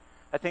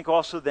 I think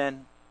also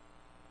then,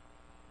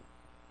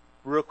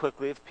 real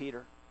quickly, of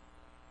Peter.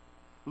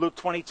 Luke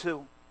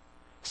 22.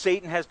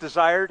 Satan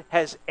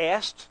has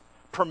asked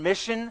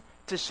permission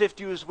to sift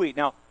you as wheat.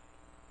 Now,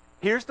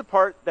 here's the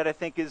part that I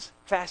think is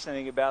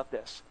fascinating about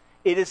this.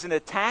 It is an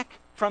attack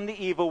from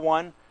the evil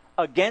one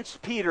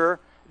against Peter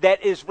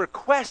that is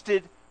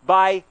requested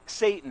by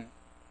Satan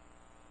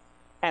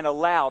and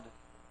allowed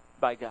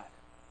by God.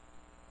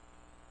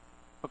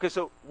 Okay,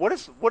 so what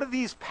do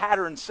these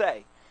patterns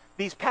say?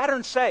 These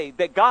patterns say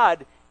that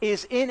God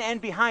is in and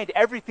behind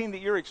everything that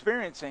you're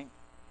experiencing.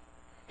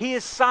 He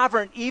is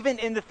sovereign even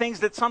in the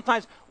things that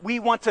sometimes we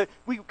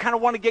kind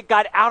of want to get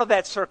God out of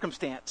that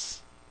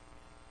circumstance.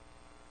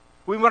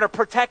 We want to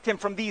protect him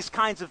from these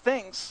kinds of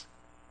things.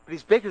 But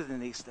he's bigger than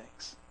these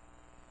things.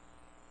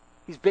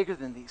 He's bigger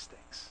than these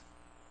things.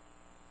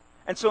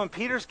 And so in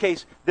Peter's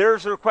case,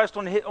 there's a request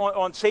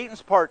on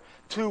Satan's part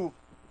to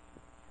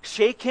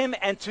shake him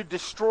and to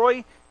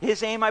destroy.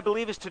 His aim, I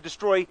believe, is to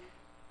destroy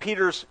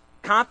Peter's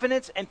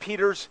confidence and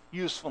Peter's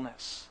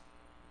usefulness.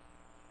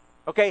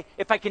 Okay?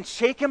 If I can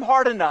shake him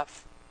hard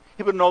enough,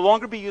 he would no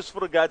longer be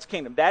useful to God's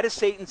kingdom. That is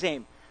Satan's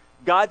aim.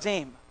 God's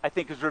aim, I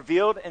think, is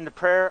revealed in the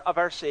prayer of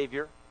our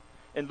Savior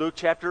in Luke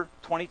chapter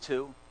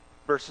 22,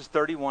 verses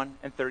 31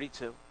 and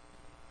 32.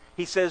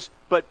 He says,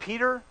 "But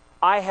Peter,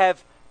 I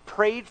have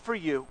prayed for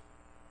you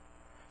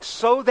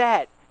so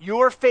that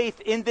your faith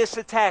in this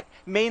attack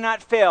may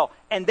not fail."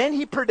 And then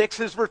he predicts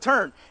his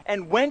return.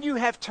 "And when you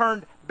have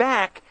turned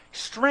back,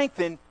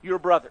 strengthen your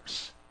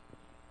brothers."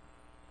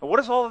 Now, what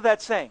is all of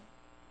that saying?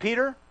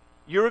 Peter,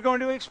 you're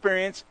going to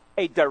experience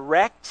a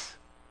direct,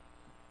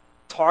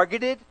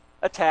 targeted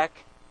attack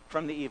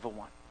from the evil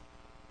one.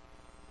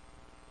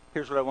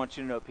 Here's what I want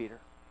you to know, Peter.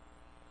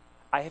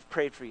 I have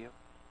prayed for you.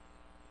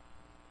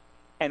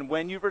 And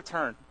when you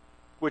return,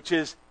 which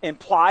is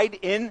implied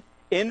in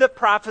the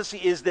prophecy,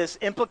 is this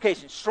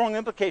implication, strong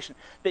implication,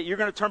 that you're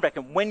going to turn back.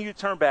 And when you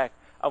turn back,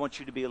 I want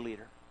you to be a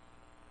leader.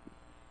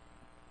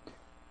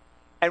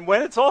 And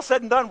when it's all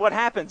said and done, what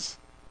happens?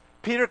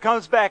 Peter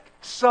comes back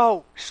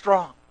so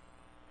strong.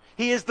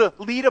 He is the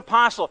lead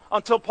apostle.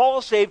 Until Paul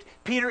is saved,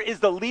 Peter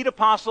is the lead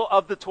apostle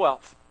of the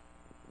 12.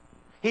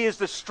 He is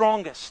the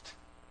strongest,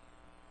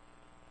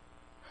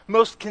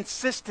 most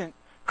consistent,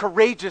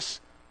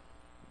 courageous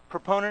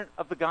proponent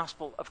of the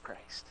gospel of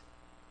Christ.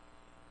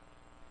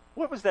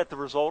 What was that the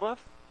result of?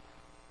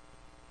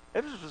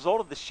 It was the result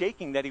of the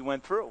shaking that he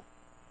went through,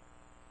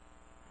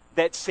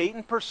 that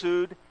Satan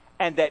pursued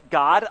and that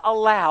God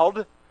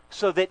allowed,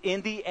 so that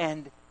in the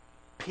end,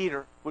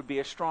 Peter would be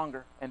a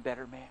stronger and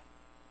better man.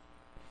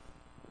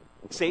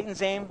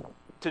 Satan's aim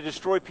to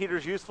destroy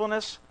Peter's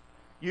usefulness,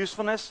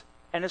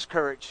 and his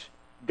courage.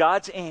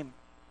 God's aim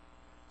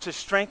to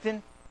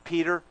strengthen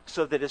Peter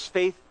so that his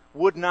faith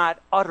would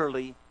not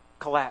utterly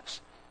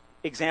collapse.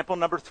 Example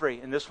number 3,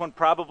 and this one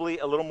probably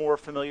a little more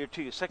familiar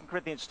to you. 2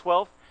 Corinthians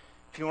 12,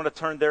 if you want to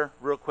turn there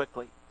real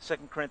quickly.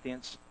 2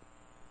 Corinthians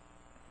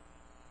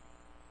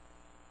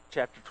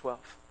chapter 12.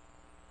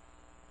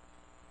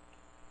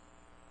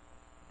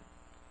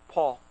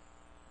 Paul.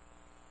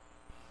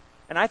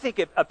 And I think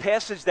a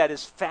passage that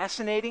is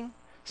fascinating,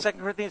 2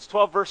 Corinthians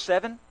 12, verse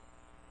 7.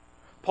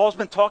 Paul's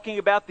been talking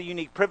about the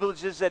unique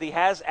privileges that he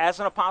has as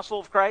an apostle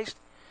of Christ.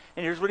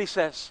 And here's what he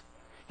says.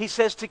 He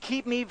says, "To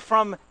keep me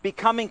from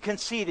becoming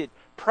conceited,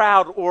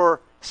 proud,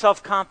 or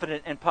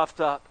self-confident and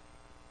puffed up,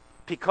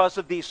 because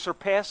of these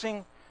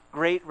surpassing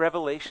great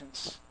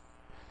revelations,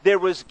 there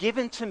was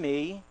given to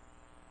me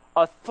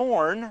a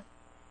thorn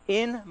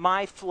in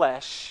my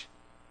flesh,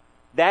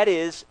 that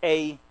is,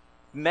 a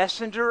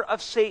messenger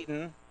of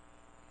Satan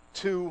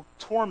to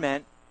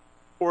torment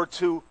or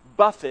to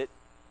buffet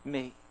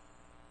me."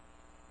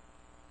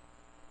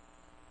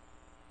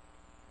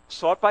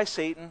 Sought by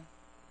Satan,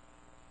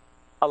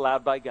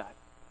 allowed by God.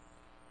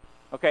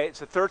 Okay, it's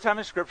the third time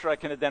in Scripture I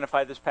can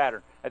identify this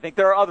pattern. I think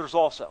there are others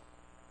also.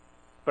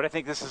 But I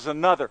think this is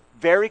another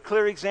very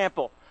clear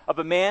example of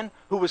a man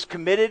who was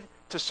committed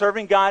to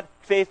serving God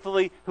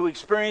faithfully, who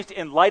experienced,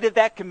 in light of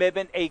that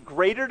commitment, a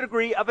greater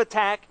degree of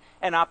attack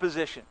and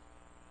opposition.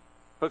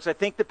 Folks, I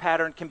think the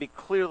pattern can be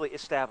clearly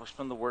established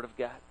from the Word of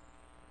God.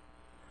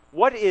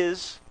 What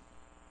is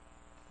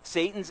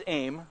Satan's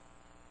aim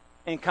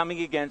in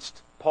coming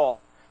against Paul?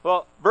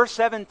 Well, verse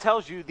 7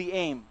 tells you the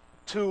aim: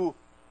 to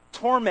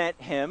torment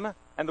him,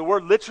 and the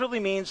word literally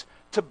means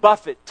to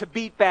buffet, to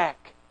beat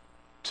back,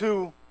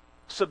 to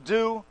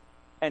subdue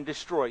and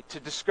destroy, to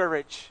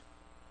discourage.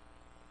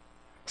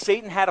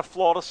 Satan had a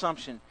flawed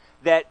assumption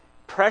that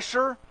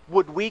pressure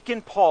would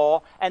weaken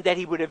Paul and that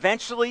he would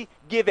eventually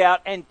give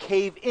out and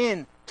cave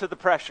in to the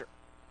pressure.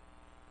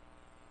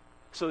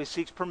 So he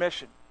seeks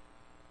permission.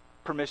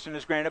 Permission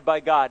is granted by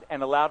God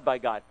and allowed by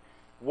God.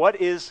 What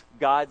is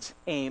God's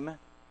aim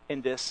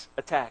in this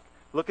attack?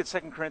 Look at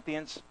 2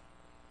 Corinthians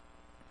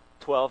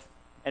 12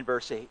 and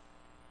verse 8.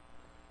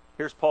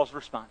 Here's Paul's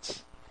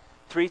response.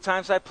 3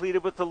 times I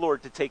pleaded with the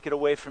Lord to take it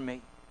away from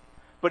me.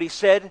 But he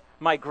said,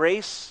 "My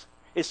grace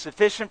is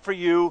sufficient for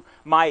you.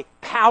 My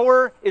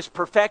power is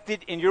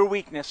perfected in your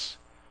weakness."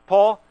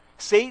 Paul,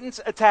 Satan's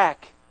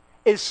attack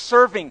is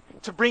serving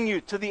to bring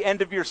you to the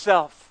end of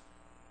yourself.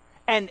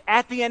 And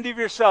at the end of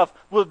yourself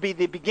will be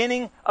the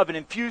beginning of an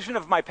infusion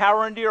of my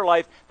power into your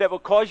life that will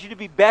cause you to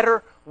be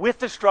better with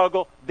the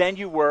struggle than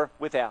you were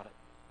without it.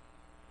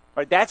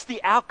 Right? That's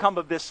the outcome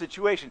of this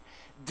situation.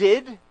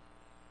 Did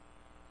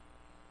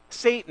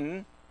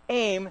Satan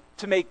aim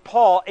to make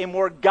Paul a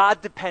more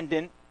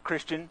God-dependent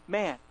Christian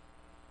man?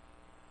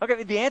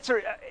 Okay, the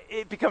answer,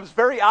 it becomes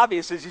very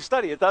obvious as you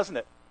study it, doesn't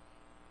it?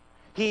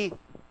 He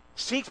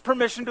seeks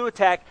permission to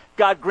attack.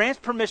 God grants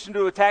permission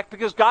to attack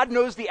because God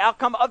knows the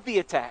outcome of the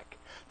attack.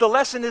 The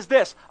lesson is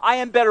this: I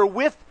am better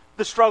with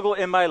the struggle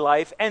in my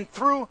life and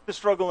through the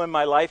struggle in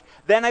my life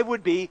than I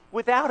would be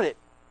without it.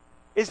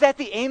 Is that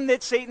the aim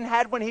that Satan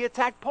had when he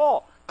attacked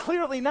Paul?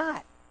 Clearly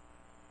not.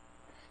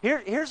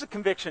 Here's a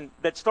conviction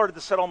that started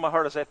to settle in my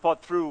heart as I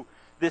thought through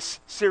this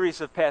series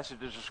of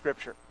passages of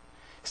Scripture.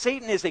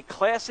 Satan is a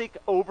classic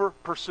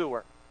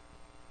over-pursuer.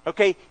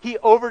 Okay? He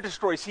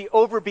over-destroys. He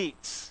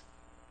overbeats.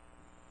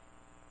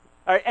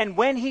 All right, and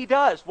when he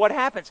does, what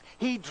happens?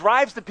 He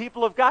drives the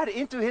people of God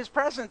into his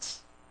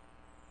presence,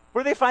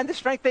 where they find the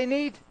strength they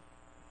need.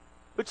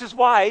 Which is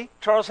why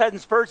Charles Haddon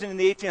Spurgeon in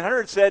the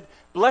 1800s said,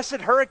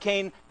 "Blessed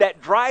hurricane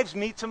that drives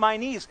me to my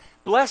knees."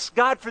 Bless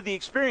God for the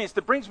experience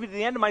that brings me to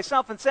the end of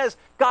myself and says,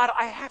 God,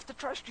 I have to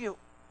trust you.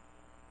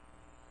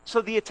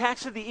 So the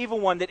attacks of the evil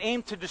one that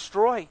aim to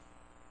destroy,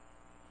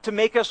 to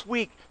make us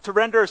weak, to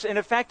render us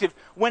ineffective,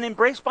 when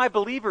embraced by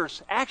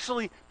believers,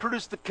 actually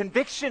produce the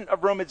conviction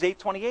of Romans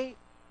 8:28.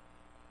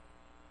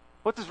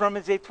 What does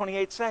Romans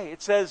 8:28 say?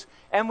 It says,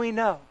 "And we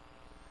know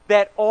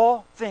that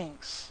all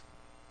things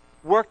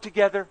work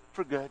together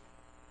for good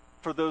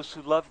for those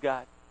who love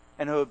God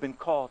and who have been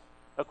called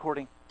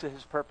according to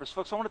his purpose."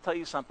 Folks, I want to tell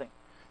you something.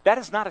 That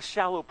is not a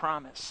shallow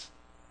promise.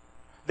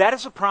 That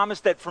is a promise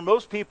that for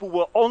most people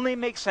will only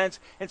make sense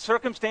in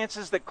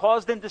circumstances that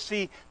cause them to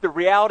see the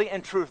reality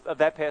and truth of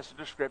that passage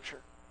of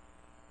Scripture.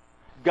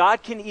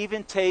 God can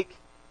even take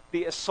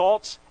the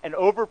assaults and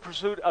over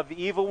pursuit of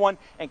the evil one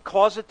and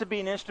cause it to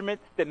be an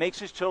instrument that makes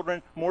his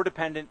children more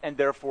dependent and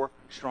therefore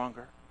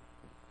stronger.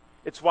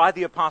 It's why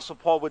the Apostle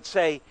Paul would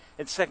say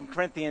in 2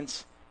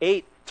 Corinthians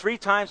 8, 3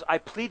 times I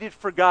pleaded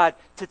for God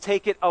to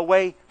take it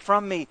away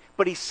from me,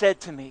 but he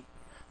said to me,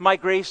 "My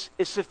grace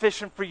is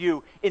sufficient for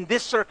you. In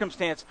this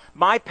circumstance,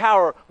 my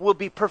power will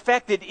be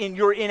perfected in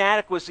your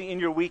inadequacy, in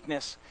your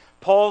weakness."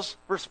 Paul's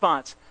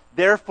response,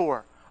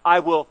 "Therefore, I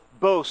will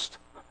boast."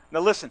 Now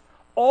listen,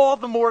 all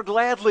the more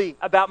gladly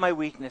about my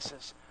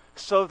weaknesses,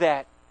 so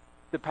that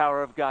the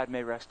power of God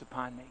may rest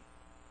upon me.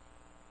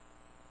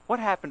 What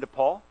happened to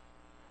Paul?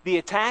 The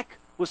attack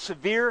was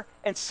severe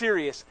and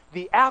serious.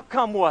 The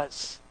outcome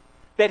was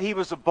that he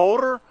was a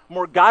bolder,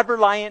 more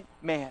God-reliant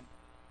man.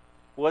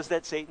 Was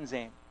that Satan's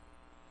aim?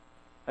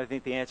 I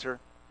think the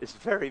answer is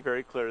very,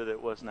 very clear that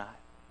it was not.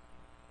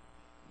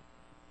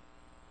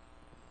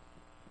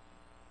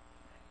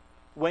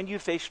 When you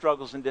face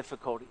struggles and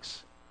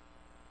difficulties,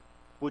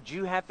 would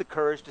you have the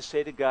courage to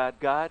say to God,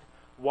 God,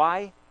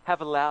 why have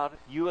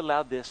you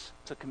allowed this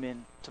to come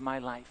into my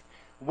life?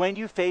 When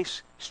you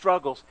face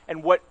struggles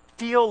and what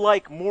feel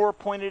like more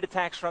pointed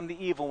attacks from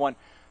the evil one,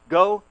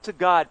 go to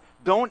God.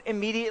 Don't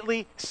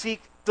immediately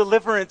seek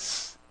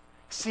deliverance.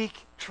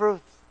 Seek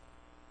truth.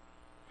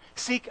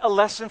 Seek a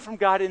lesson from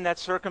God in that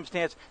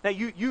circumstance. Now,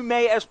 you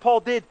may, as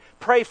Paul did,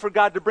 pray for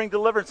God to bring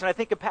deliverance, and I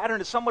think a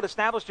pattern is somewhat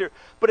established here,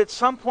 but at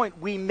some point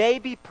we may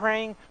be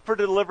praying for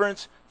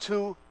deliverance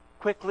too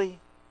quickly.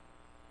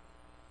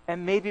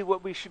 And maybe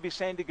what we should be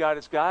saying to God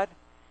is, God,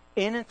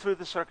 in and through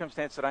the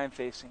circumstance that I am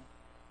facing,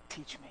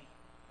 teach me.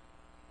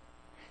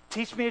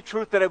 Teach me a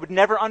truth that I would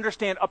never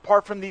understand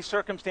apart from these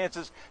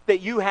circumstances that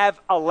you have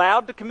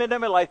allowed to come into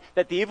my life,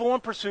 that the evil one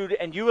pursued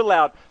and you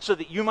allowed, so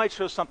that you might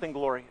show something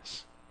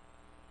glorious.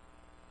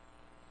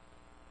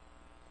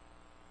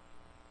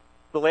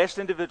 The last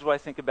individual I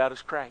think about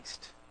is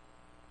Christ.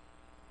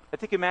 I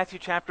think in Matthew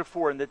chapter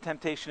 4 in the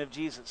temptation of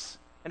Jesus.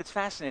 And it's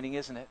fascinating,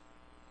 isn't it?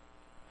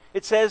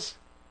 It says,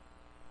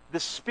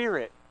 the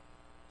Spirit,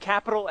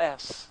 capital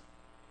S,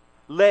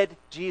 led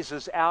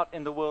Jesus out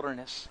in the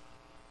wilderness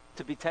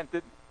to be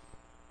tempted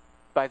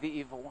by the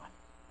evil one.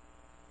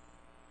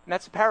 And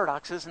that's a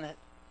paradox, isn't it?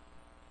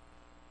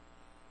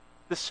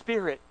 The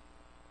Spirit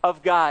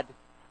of God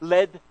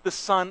led the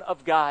Son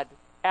of God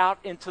out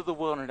into the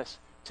wilderness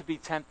to be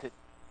tempted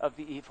of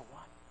the evil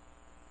one.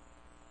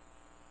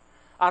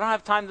 I don't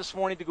have time this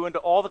morning to go into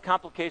all the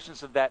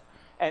complications of that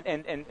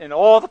and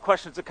all the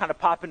questions that kind of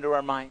pop into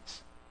our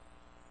minds.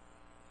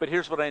 But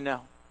here's what I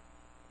know.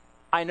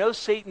 I know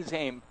Satan's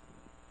aim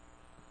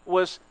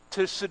was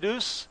to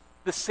seduce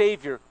the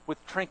Savior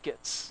with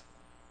trinkets,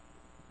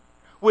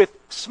 with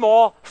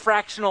small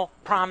fractional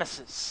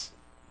promises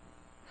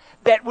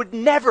that would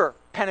never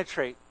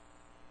penetrate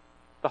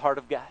the heart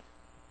of God.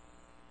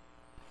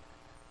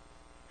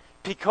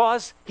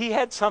 Because he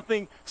had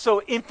something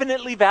so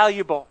infinitely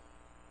valuable,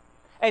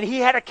 and he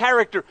had a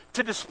character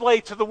to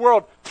display to the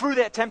world through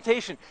that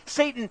temptation.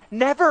 Satan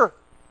never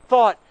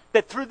thought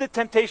that through the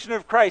temptation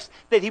of Christ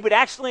that he would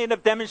actually end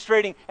up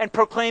demonstrating and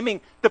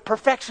proclaiming the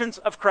perfections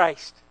of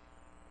Christ.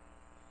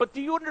 But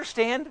do you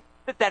understand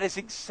that that is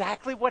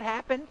exactly what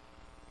happened?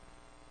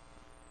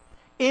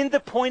 In the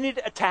pointed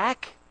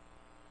attack,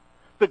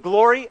 the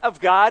glory of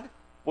God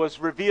was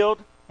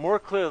revealed more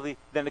clearly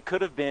than it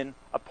could have been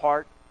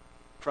apart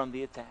from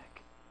the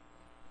attack.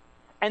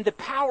 And the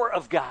power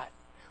of God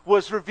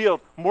was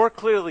revealed more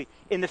clearly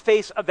in the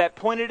face of that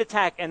pointed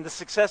attack and the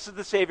success of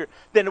the Savior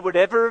than it would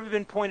ever have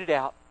been pointed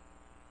out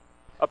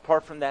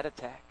apart from that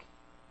attack.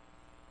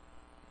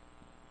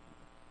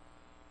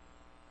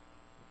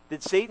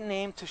 Did Satan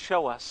aim to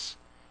show us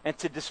and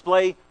to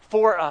display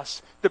for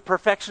us the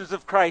perfections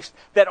of Christ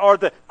that are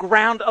the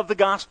ground of the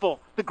gospel,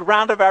 the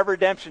ground of our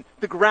redemption,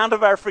 the ground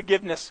of our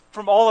forgiveness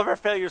from all of our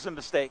failures and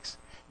mistakes?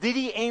 Did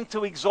he aim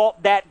to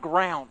exalt that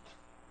ground?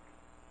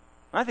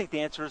 I think the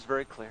answer is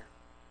very clear.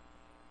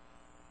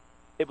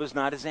 It was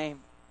not his aim.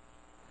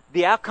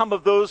 The outcome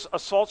of those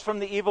assaults from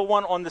the evil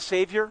one on the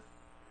Savior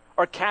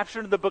are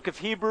captured in the book of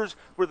Hebrews,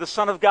 where the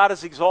Son of God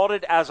is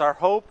exalted as our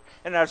hope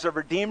and as our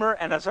Redeemer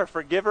and as our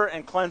forgiver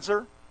and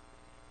cleanser.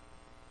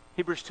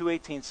 Hebrews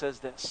 2:18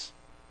 says this: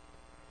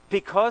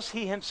 because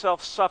he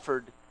himself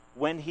suffered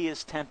when he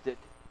is tempted,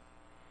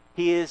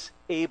 he is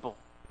able.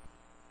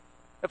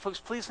 Now, folks,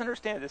 please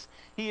understand this.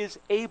 He is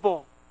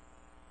able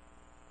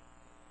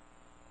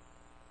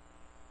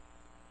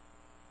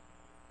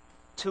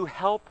to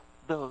help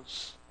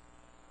those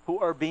who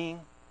are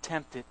being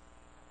tempted,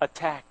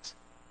 attacked,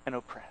 and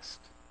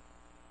oppressed.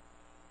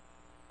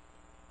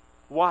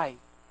 Why?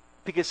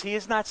 Because he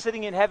is not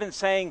sitting in heaven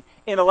saying,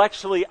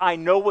 intellectually, I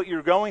know what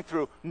you're going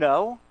through.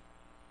 No.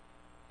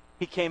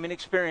 He came and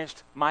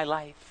experienced my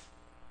life.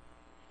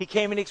 He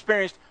came and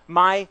experienced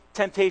my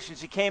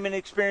temptations. He came and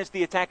experienced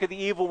the attack of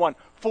the evil one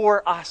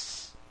for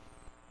us.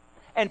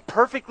 And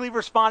perfectly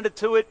responded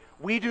to it.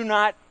 We do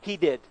not. He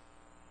did.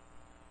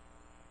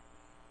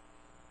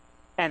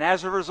 And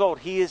as a result,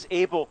 he is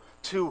able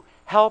to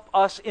help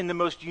us in the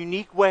most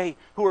unique way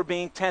who are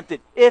being tempted,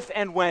 if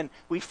and when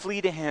we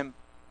flee to him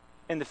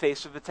in the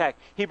face of attack.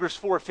 Hebrews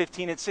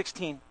 4:15 and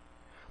 16.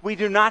 We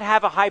do not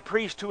have a high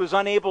priest who is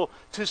unable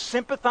to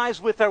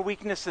sympathize with our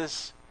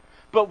weaknesses,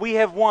 but we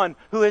have one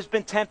who has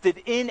been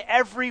tempted in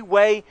every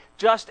way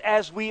just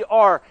as we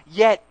are,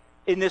 yet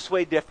in this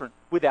way different,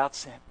 without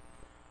sin.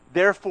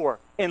 Therefore,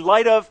 in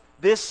light of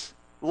this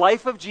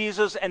life of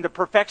Jesus and the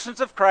perfections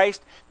of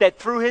Christ, that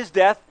through his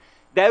death,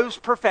 those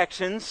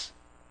perfections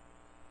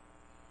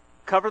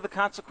cover the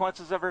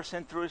consequences of our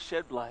sin through his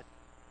shed blood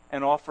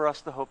and offer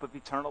us the hope of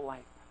eternal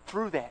life.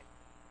 Through that,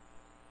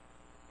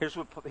 here's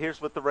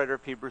what the writer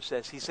of Hebrews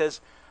says. He says,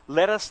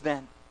 let us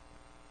then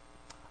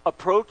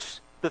approach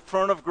the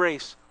throne of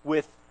grace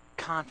with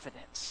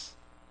confidence,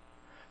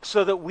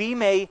 so that we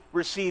may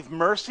receive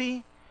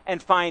mercy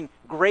and find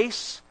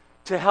grace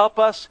to help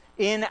us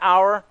in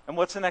our, and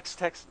what's the next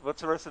text,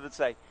 what's the rest of it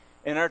say?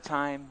 In our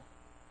time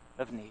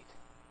of need.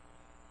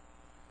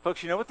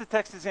 Folks, you know what the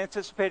text is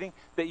anticipating?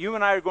 That you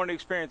and I are going to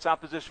experience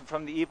opposition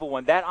from the evil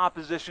one. That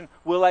opposition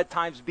will at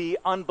times be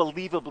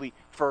unbelievably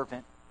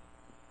fervent.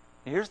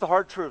 And here's the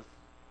hard truth.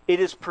 It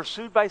is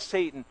pursued by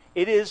Satan.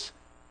 It is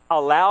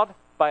allowed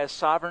by a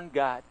sovereign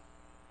God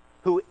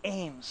who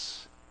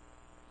aims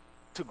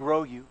to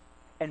grow you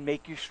and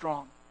make you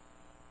strong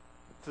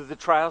through the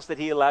trials that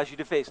he allows you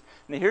to face.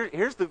 Now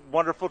here's the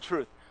wonderful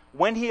truth.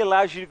 When he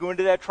allows you to go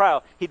into that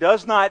trial, he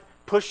does not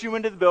push you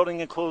into the building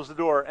and close the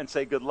door and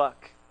say, good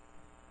luck.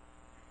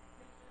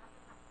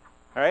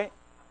 All right?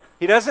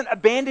 He doesn't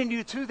abandon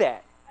you to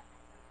that.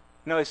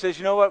 No, he says,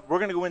 you know what? We're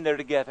going to go in there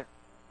together.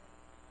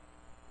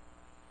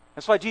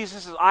 That's why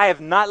Jesus says, I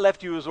have not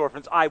left you as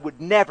orphans. I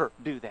would never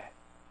do that.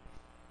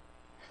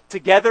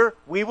 Together,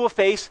 we will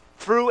face,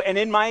 through and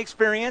in my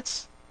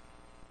experience,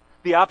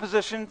 the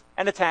opposition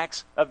and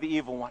attacks of the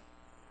evil one.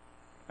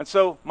 And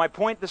so, my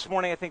point this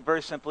morning, I think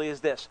very simply,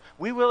 is this.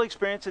 We will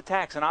experience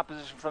attacks and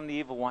opposition from the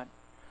evil one.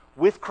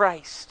 With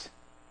Christ,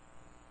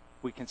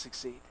 we can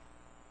succeed.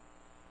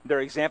 There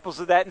are examples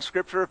of that in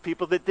Scripture of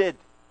people that did.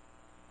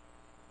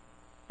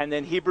 And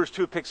then Hebrews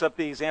 2 picks up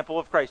the example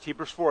of Christ.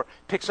 Hebrews 4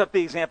 picks up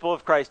the example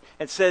of Christ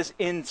and says,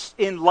 in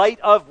light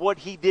of what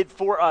he did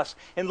for us,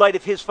 in light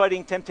of his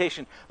fighting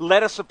temptation,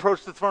 let us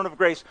approach the throne of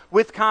grace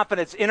with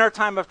confidence in our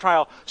time of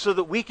trial so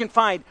that we can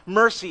find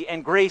mercy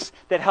and grace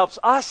that helps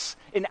us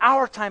in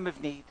our time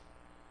of need.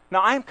 Now,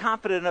 I'm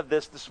confident of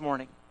this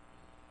morning.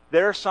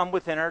 There are some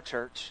within our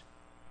church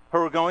who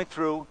are going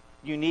through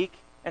unique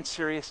and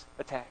serious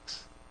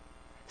attacks.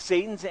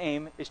 Satan's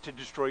aim is to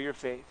destroy your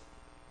faith.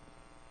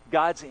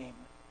 God's aim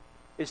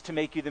is to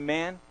make you the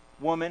man,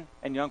 woman,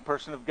 and young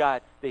person of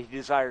God that he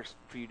desires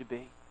for you to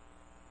be.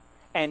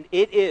 And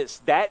it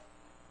is that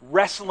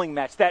wrestling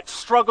match, that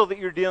struggle that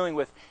you're dealing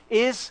with,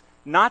 is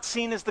not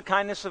seen as the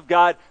kindness of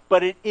God,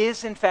 but it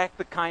is in fact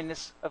the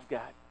kindness of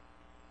God.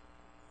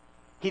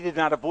 He did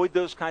not avoid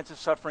those kinds of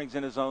sufferings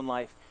in his own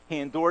life. He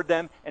endured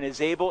them and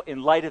is able,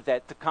 in light of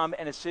that, to come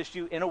and assist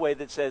you in a way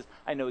that says,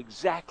 I know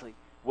exactly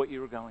what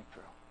you were going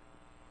through.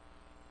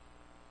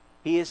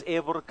 He is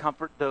able to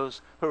comfort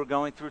those who are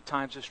going through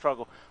times of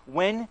struggle.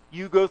 When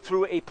you go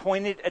through a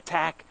pointed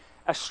attack,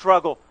 a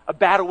struggle, a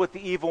battle with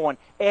the evil one,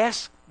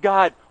 ask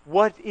God,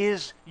 what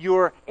is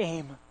your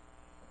aim?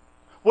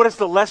 What is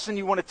the lesson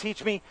you want to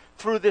teach me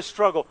through this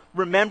struggle?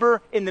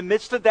 Remember, in the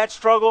midst of that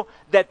struggle,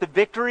 that the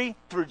victory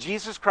through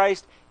Jesus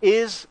Christ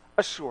is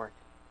assured.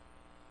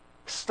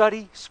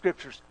 Study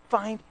Scriptures.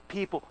 Find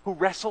people who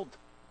wrestled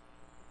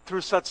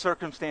through such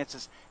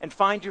circumstances and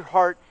find your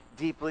heart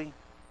deeply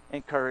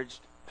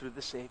encouraged through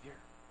the Savior.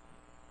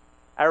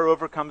 Our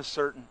overcome is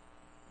certain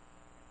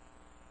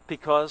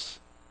because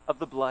of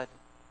the blood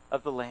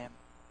of the Lamb,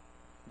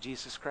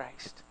 Jesus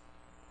Christ.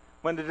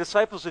 When the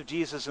disciples of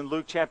Jesus in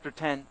Luke chapter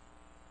 10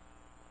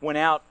 went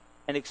out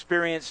and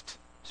experienced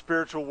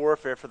spiritual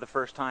warfare for the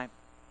first time,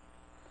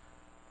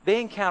 they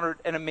encountered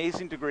an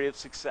amazing degree of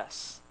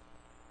success.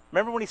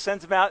 Remember when he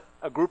sends them out,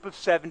 a group of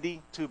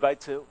 70, 2 by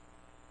 2?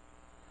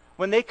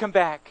 When they come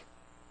back,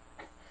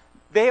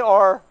 they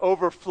are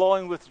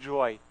overflowing with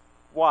joy.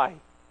 Why?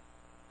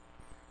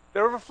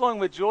 They're overflowing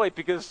with joy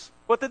because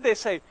what did they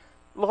say?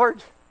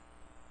 Lord,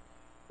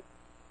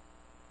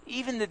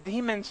 even the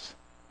demons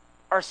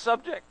are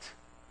subject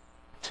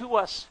to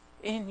us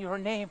in your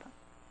name.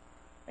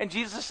 And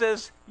Jesus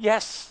says,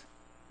 yes.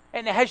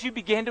 And as you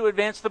began to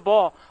advance the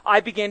ball, I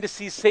began to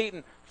see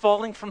Satan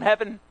falling from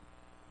heaven.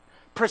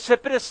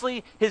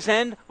 Precipitously, his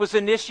end was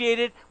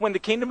initiated when the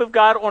kingdom of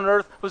God on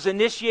earth was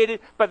initiated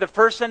by the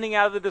first sending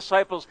out of the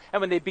disciples. And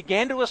when they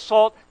began to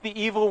assault the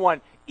evil one,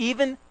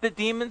 even the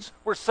demons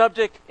were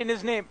subject in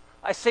his name.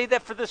 I say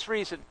that for this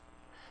reason.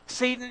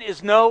 Satan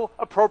is no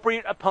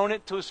appropriate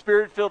opponent to a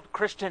spirit-filled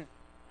Christian.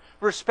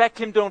 Respect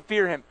him, don't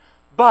fear him.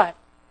 But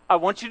I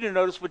want you to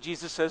notice what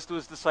Jesus says to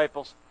his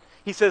disciples.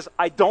 He says,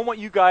 I don't want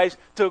you guys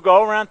to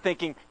go around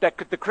thinking that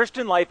the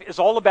Christian life is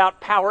all about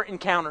power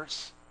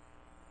encounters.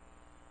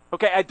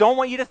 Okay, I don't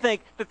want you to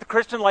think that the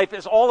Christian life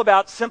is all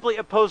about simply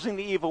opposing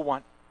the evil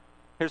one.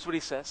 Here's what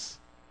he says.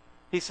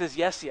 He says,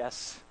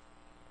 yes,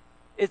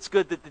 it's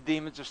good that the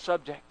demons are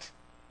subject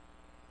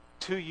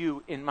to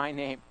you in my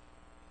name.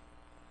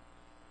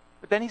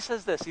 But then he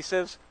says this. He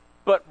says,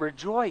 but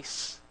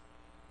rejoice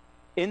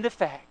in the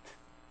fact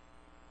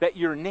that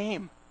your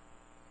name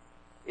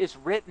is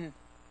written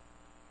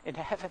in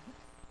heaven.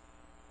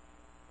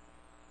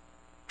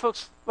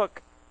 Folks,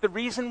 look, the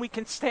reason we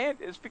can stand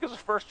is because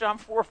of 1 John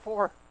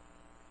 4:4.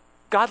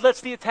 God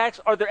lets the attacks.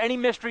 Are there any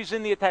mysteries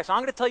in the attacks? I'm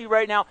going to tell you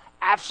right now,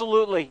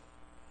 absolutely.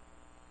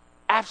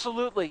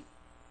 Absolutely.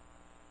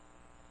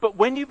 But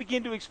when you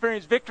begin to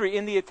experience victory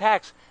in the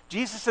attacks,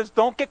 Jesus says,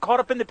 don't get caught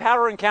up in the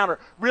power encounter.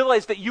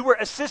 Realize that you were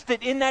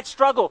assisted in that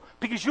struggle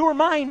because you were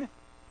mine.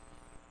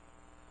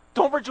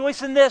 Don't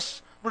rejoice in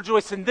this.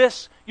 Rejoice in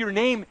this. Your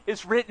name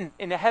is written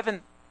in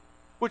heaven,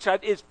 which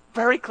is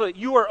very clear.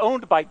 You are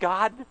owned by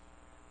God.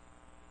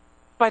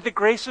 By the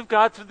grace of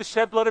God through the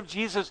shed blood of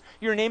Jesus,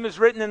 your name is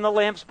written in the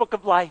Lamb's book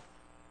of life.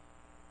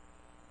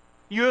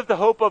 You have the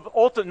hope of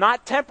ultimate,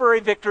 not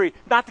temporary victory,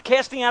 not the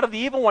casting out of the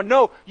evil one.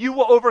 No, you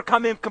will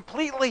overcome him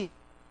completely.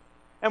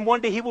 And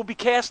one day he will be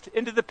cast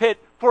into the pit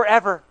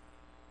forever.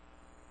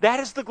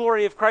 That is the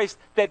glory of Christ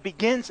that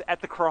begins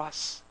at the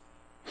cross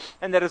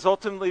and that is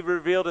ultimately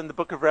revealed in the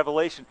book of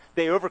Revelation.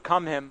 They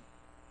overcome him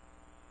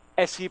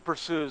as he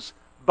pursues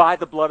by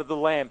the blood of the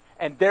Lamb.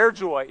 And their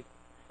joy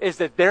is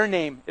that their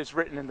name is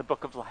written in the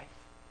book of life.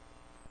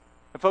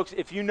 And folks,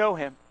 if you know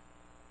him,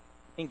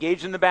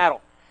 engage in the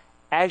battle.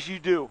 As you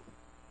do,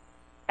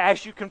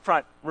 as you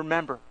confront,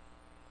 remember,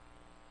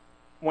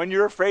 when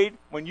you're afraid,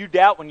 when you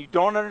doubt, when you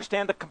don't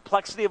understand the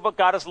complexity of what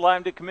God has allowed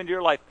him to come into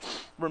your life,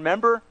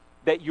 remember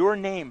that your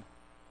name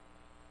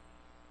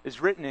is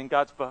written in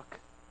God's book.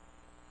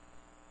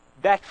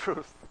 That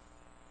truth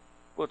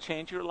will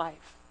change your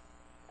life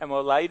and will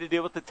allow you to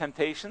deal with the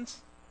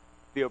temptations,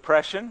 the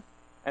oppression,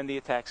 and the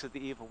attacks of the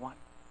evil one.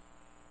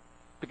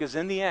 Because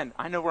in the end,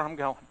 I know where I'm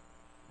going.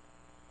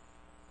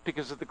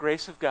 Because of the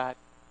grace of God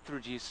through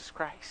Jesus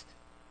Christ.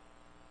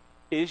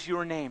 Is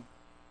your name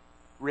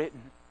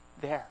written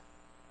there?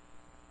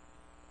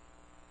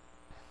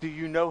 Do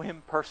you know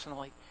him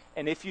personally?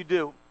 And if you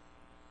do,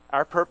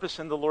 our purpose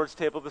in the Lord's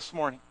table this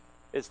morning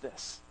is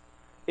this.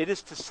 It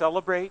is to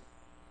celebrate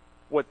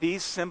what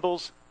these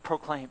symbols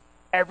proclaim.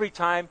 Every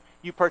time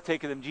you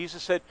partake of them.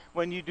 Jesus said,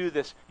 when you do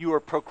this, you are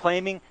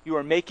proclaiming, you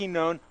are making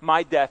known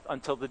my death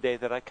until the day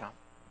that I come.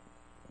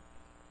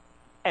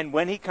 And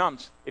when he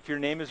comes, if your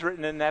name is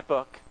written in that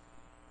book,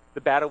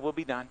 the battle will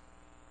be done.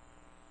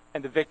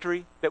 And the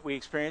victory that we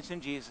experience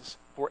in Jesus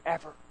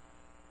forever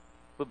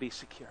will be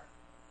secure.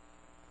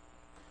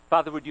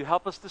 Father, would you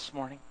help us this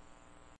morning